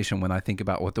imagination when I think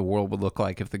about what the world would look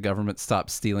like if the government stopped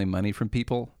stealing money from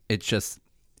people,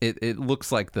 it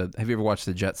looks like have you ever watched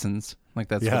the Jetsons? Like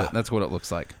that's what it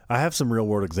looks like. I have some real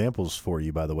world examples for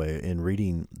you, by the way, in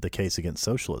reading The Case Against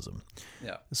Socialism.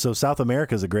 Yeah. So South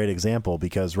America is a great example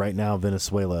because right now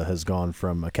Venezuela has gone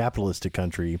from a capitalistic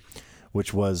country,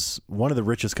 which was one of the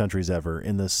richest countries ever.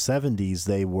 In the 70s,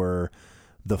 they were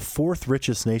the fourth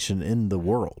richest nation in the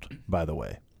world, by the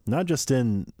way. Not just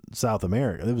in South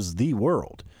America. It was the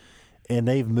world. And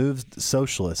they've moved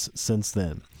socialist since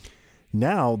then.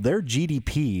 Now, their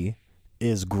GDP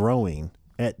is growing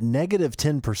at negative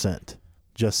 10%,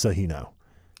 just so you know.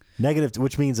 Negative,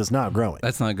 which means it's not growing.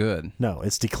 That's not good. No,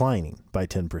 it's declining by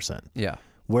 10%. Yeah.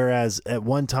 Whereas at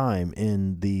one time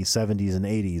in the 70s and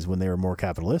 80s, when they were more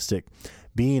capitalistic,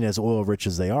 being as oil rich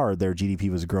as they are, their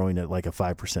GDP was growing at like a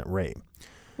 5% rate.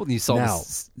 Well, you saw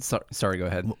this. Sorry, go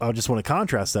ahead. I just want to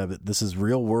contrast that. But this is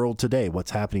real world today.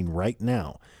 What's happening right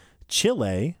now?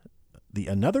 Chile,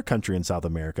 another country in South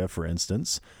America, for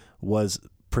instance, was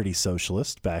pretty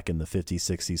socialist back in the 50s,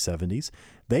 60s, 70s.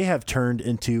 They have turned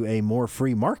into a more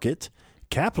free market,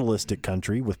 capitalistic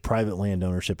country with private land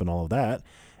ownership and all of that.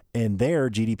 And their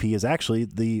GDP is actually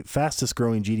the fastest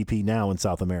growing GDP now in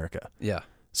South America. Yeah.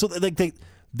 So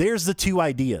there's the two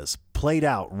ideas played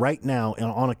out right now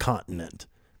on a continent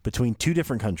between two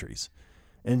different countries.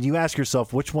 And you ask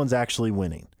yourself, which one's actually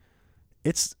winning?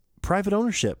 It's private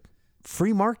ownership,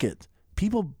 free market,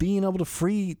 people being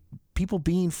free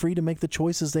to make the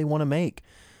choices they want to make,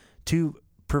 to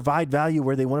provide value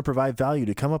where they want to provide value,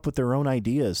 to come up with their own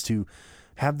ideas, to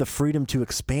have the freedom to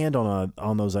expand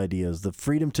on those ideas, the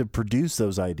freedom to produce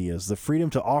those ideas, the freedom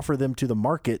to offer them to the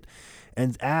market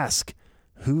and ask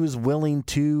who is willing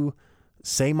to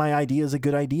say my idea is a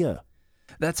good idea.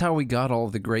 That's how we got all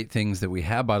of the great things that we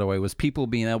have, by the way, was people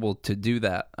being able to do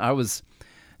that. I was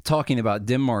talking about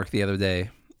Denmark the other day,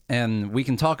 and we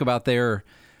can talk about their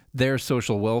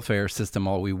social welfare system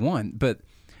all we want, but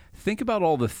think about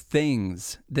all the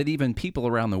things that even people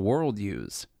around the world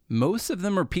use. Most of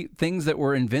them are things that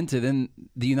were invented in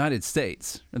the United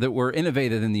States, that were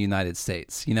innovated in the United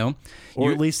States, or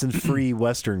at least in free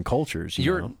Western cultures.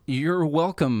 Your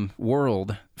welcome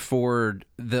world for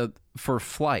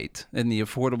flight and the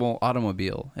affordable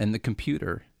automobile and the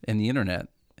computer and the internet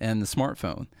and the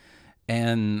smartphone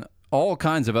and all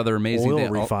kinds of other amazing oil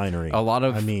refinery. A lot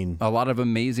of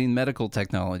amazing medical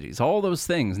technologies. All those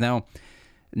things. Now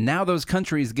those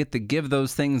countries get to give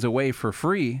those things away for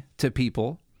free to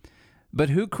people.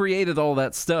 But who created all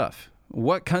that stuff?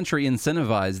 What country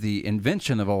incentivized the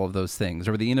invention of all of those things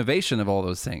or the innovation of all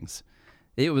those things?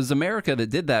 It was America that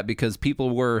did that because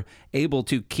people were able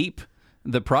to keep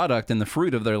the product and the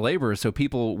fruit of their labor, so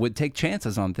people would take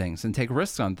chances on things and take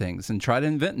risks on things and try to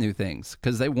invent new things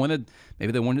because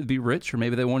maybe they wanted to be rich or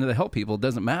maybe they wanted to help people. It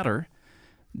doesn't matter.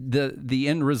 The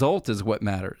end result is what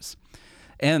matters.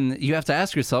 And you have to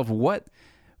ask yourself,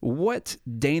 what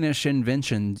Danish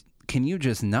invention can you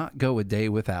just not go a day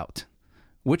without?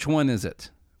 Which one is it?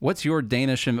 What's your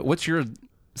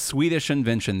Swedish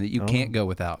invention that you can't go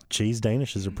without? Cheese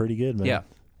Danishes are pretty good, man. Yeah.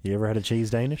 You ever had a cheese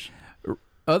Danish?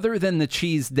 Other than the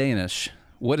cheese Danish,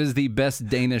 what is the best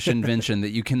Danish invention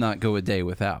that you cannot go a day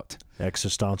without?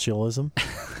 Existentialism.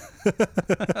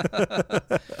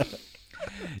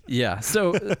 Yeah,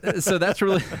 so that's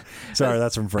really sorry.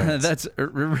 That's from France. That's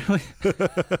really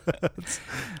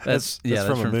that's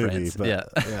from a movie. France. But,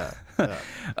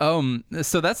 yeah.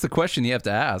 So that's the question you have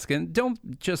to ask, and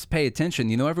don't just pay attention.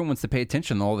 Everyone wants to pay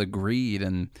attention to all the greed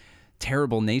and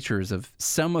terrible natures of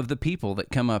some of the people that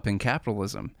come up in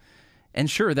capitalism, and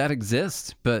sure that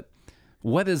exists, but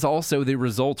what is also the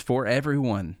result for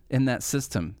everyone in that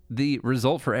system? The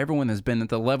result for everyone has been at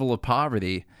the level of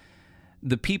poverty.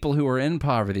 The people who are in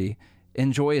poverty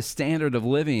enjoy a standard of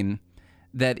living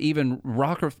that even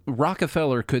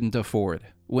Rockefeller couldn't afford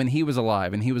when he was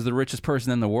alive and he was the richest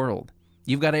person in the world.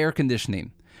 You've got air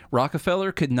conditioning.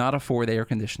 Rockefeller could not afford air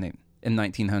conditioning in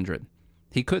 1900.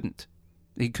 He couldn't.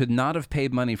 He could not have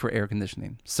paid money for air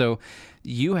conditioning. So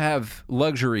you have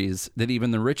luxuries that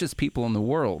even the richest people in the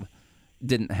world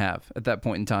didn't have at that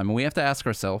point in time. And we have to ask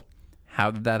ourselves,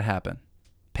 how did that happen?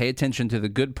 Pay attention to the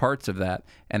good parts of that,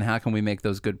 and how can we make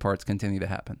those good parts continue to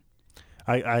happen?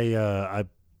 I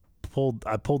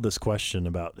pulled this question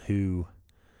about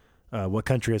what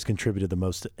country has contributed the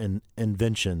most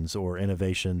inventions or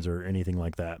innovations or anything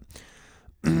like that.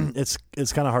 It's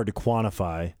kind of hard to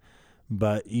quantify,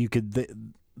 but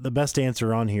the best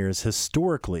answer on here is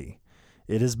historically,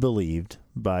 it is believed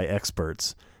by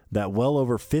experts that well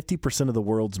over 50% of the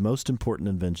world's most important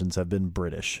inventions have been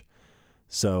British.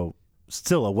 So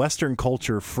still a Western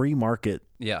culture, free market,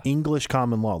 English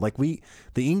common law. The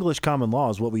English common law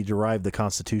is what we derive the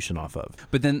Constitution off of.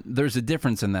 But then there's a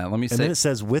difference in that. Let me say. And then it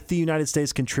says with the United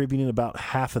States contributing about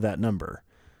half of that number,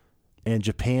 and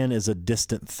Japan is a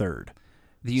distant third.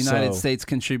 The United States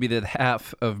contributed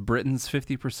half of Britain's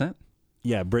 50%?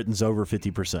 Yeah, Britain's over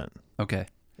 50%. Okay.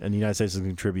 And the United States has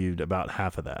contributed about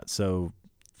half of that. So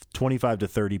 25 to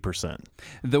 30%.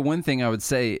 The one thing I would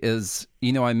say is,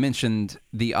 I mentioned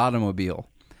the automobile.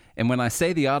 And when I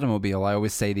say the automobile, I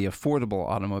always say the affordable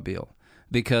automobile,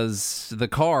 because the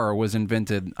car was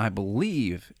invented, I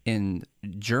believe, in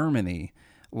Germany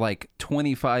like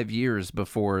 25 years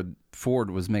before Ford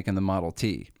was making the Model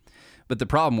T. But the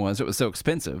problem was it was so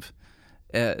expensive.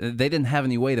 They didn't have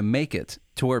any way to make it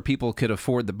to where people could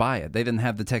afford to buy it. They didn't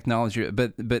have the technology.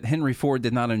 But Henry Ford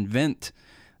did not invent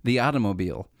the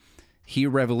automobile. He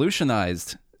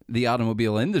revolutionized the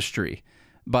automobile industry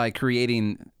by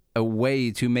creating a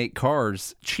way to make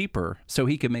cars cheaper so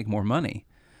he could make more money.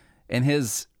 And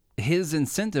his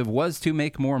incentive was to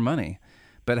make more money.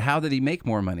 But how did he make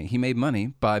more money? He made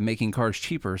money by making cars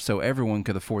cheaper so everyone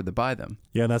could afford to buy them.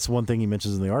 Yeah, and that's one thing he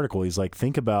mentions in the article. He's like,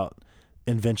 think about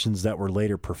inventions that were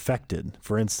later perfected.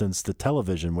 For instance, the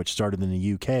television, which started in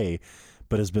the UK,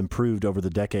 but has been proved over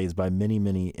the decades by many,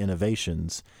 many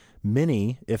innovations,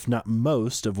 many, if not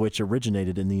most, of which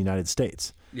originated in the United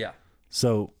States. Yeah.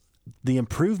 So the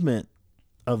improvement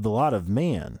of the lot of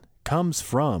man comes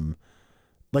from,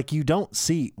 you don't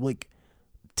see,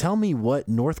 tell me what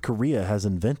North Korea has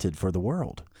invented for the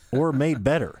world or made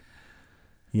better.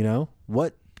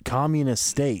 What communist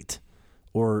state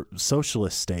or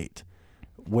socialist state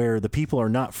where the people are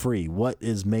not free, what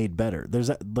is made better?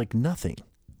 There's nothing,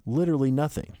 literally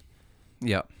nothing.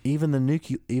 Yeah. Even the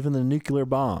nuclear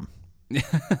bomb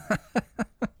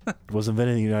was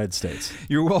invented in the United States.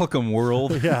 You're welcome,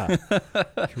 world. Yeah.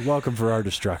 You're welcome for our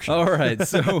destruction. All right.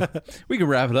 So we can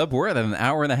wrap it up. We're at an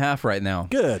hour and a half right now.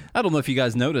 Good. I don't know if you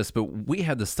guys noticed, but we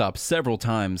had to stop several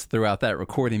times throughout that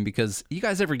recording because you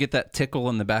guys ever get that tickle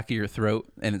in the back of your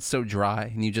throat and it's so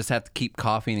dry and you just have to keep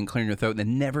coughing and clearing your throat and it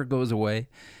never goes away.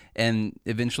 And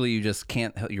eventually you just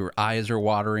can't, your eyes are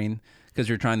watering because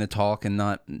you're trying to talk and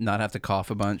not have to cough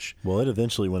a bunch. Well, it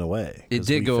eventually went away. It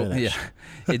did go, yeah.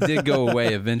 It did go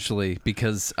away eventually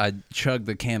because I chugged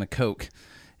the can of Coke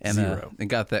and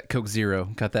got that Coke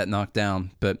Zero, got that knocked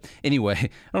down. But anyway, I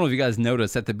don't know if you guys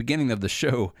noticed at the beginning of the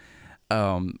show,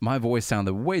 my voice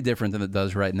sounded way different than it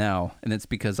does right now, and it's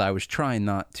because I was trying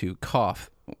not to cough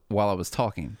while I was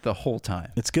talking the whole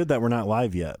time. It's good that we're not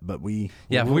live yet, but we'll be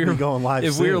going live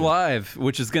soon. If we were live,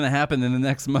 which is going to happen in the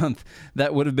next month,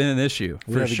 that would have been an issue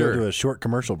for sure. We have to go to a short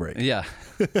commercial break. Yeah.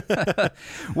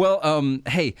 Well,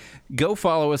 hey, go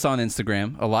follow us on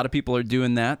Instagram. A lot of people are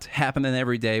doing that, happening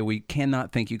every day. We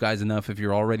cannot thank you guys enough if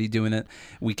you're already doing it.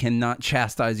 We cannot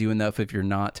chastise you enough if you're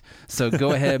not. So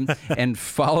go ahead and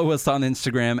follow us on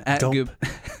Instagram at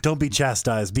Don't be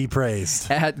chastised, be praised.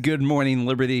 At Good Morning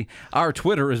Liberty. Our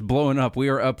Twitter is blowing up. We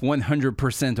are up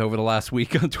 100% over the last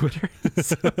week on Twitter.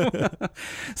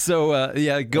 So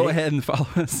go ahead and follow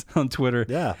us on Twitter.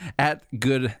 Yeah. At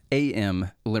Good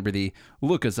AM Liberty.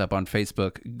 Look us up on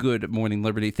Facebook, Good Morning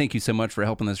Liberty. Thank you so much for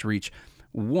helping us reach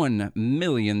 1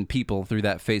 million people through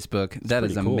that Facebook. That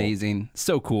is amazing. Cool.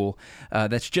 So cool.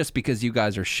 That's just because you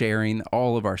guys are sharing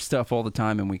all of our stuff all the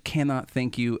time, and we cannot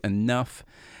thank you enough.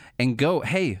 And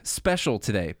special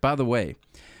today, by the way,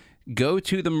 go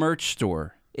to the merch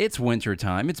store It's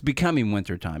wintertime. It's becoming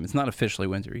wintertime. It's not officially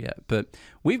winter yet, but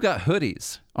we've got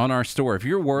hoodies on our store. If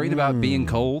you're worried about being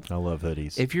cold, I love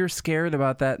hoodies. if you're scared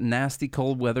about that nasty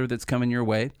cold weather that's coming your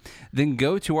way, then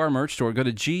go to our merch store. Go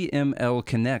to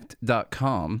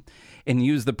gmlconnect.com and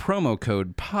use the promo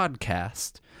code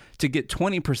podcast to get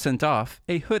 20% off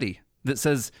a hoodie that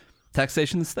says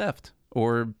taxation is theft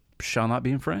or shall not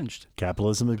be infringed.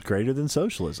 Capitalism is greater than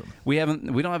socialism. We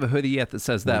don't have a hoodie yet that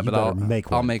says that, Well, but you better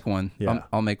make one. I'll make one. Yeah.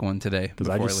 I'll make one today Because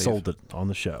before I just leave. sold it on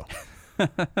the show.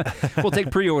 We'll take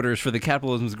pre-orders for the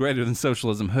Capitalism is Greater Than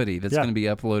Socialism hoodie that's Yeah. going to be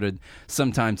uploaded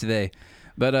sometime today.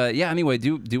 But anyway,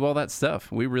 do all that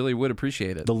stuff. We really would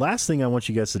appreciate it. The last thing I want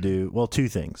you guys to do, well, two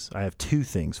things. I have two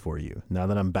things for you now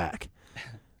that I'm back.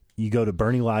 You go to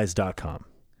BernieLies.com.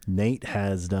 Nate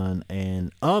has done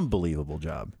an unbelievable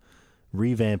job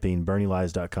revamping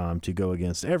BernieLies.com to go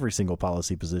against every single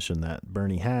policy position that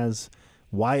Bernie has,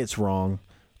 why it's wrong,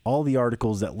 all the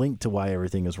articles that link to why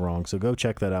everything is wrong. So go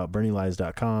check that out,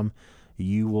 BernieLies.com.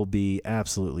 You will be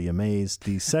absolutely amazed.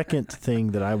 The second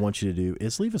thing that I want you to do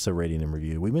is leave us a rating and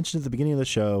review. We mentioned at the beginning of the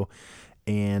show,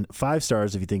 and 5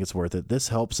 stars if you think it's worth it. This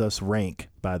helps us rank,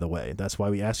 by the way. That's why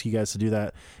we ask you guys to do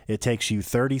that. It takes you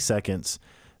 30 seconds.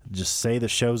 Just say the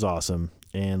show's awesome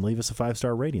and leave us a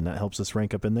 5-star rating. That helps us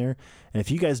rank up in there. And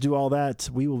if you guys do all that,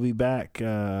 we will be back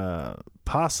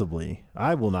possibly.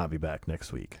 I will not be back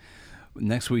next week.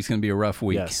 Next week's going to be a rough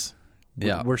week. Yes.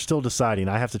 Yeah. We're still deciding.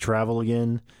 I have to travel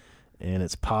again, and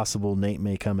it's possible Nate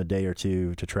may come a day or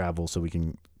two to travel so we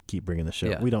can keep bringing the show.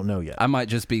 Yeah. We don't know yet. I might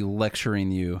just be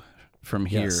lecturing you from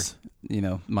here. Yes. You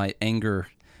know, my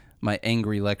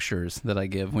angry lectures that I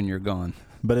give when you're gone.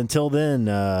 But until then,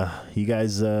 you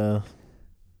guys...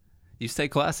 You stay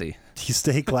classy. You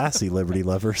stay classy, Liberty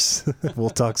lovers. We'll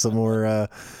talk some more.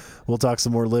 We'll talk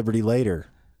some more Liberty later.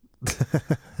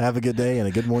 Have a good day and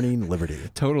a good morning, Liberty.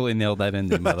 Totally nailed that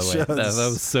ending, by the way. That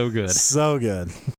was so good. So good.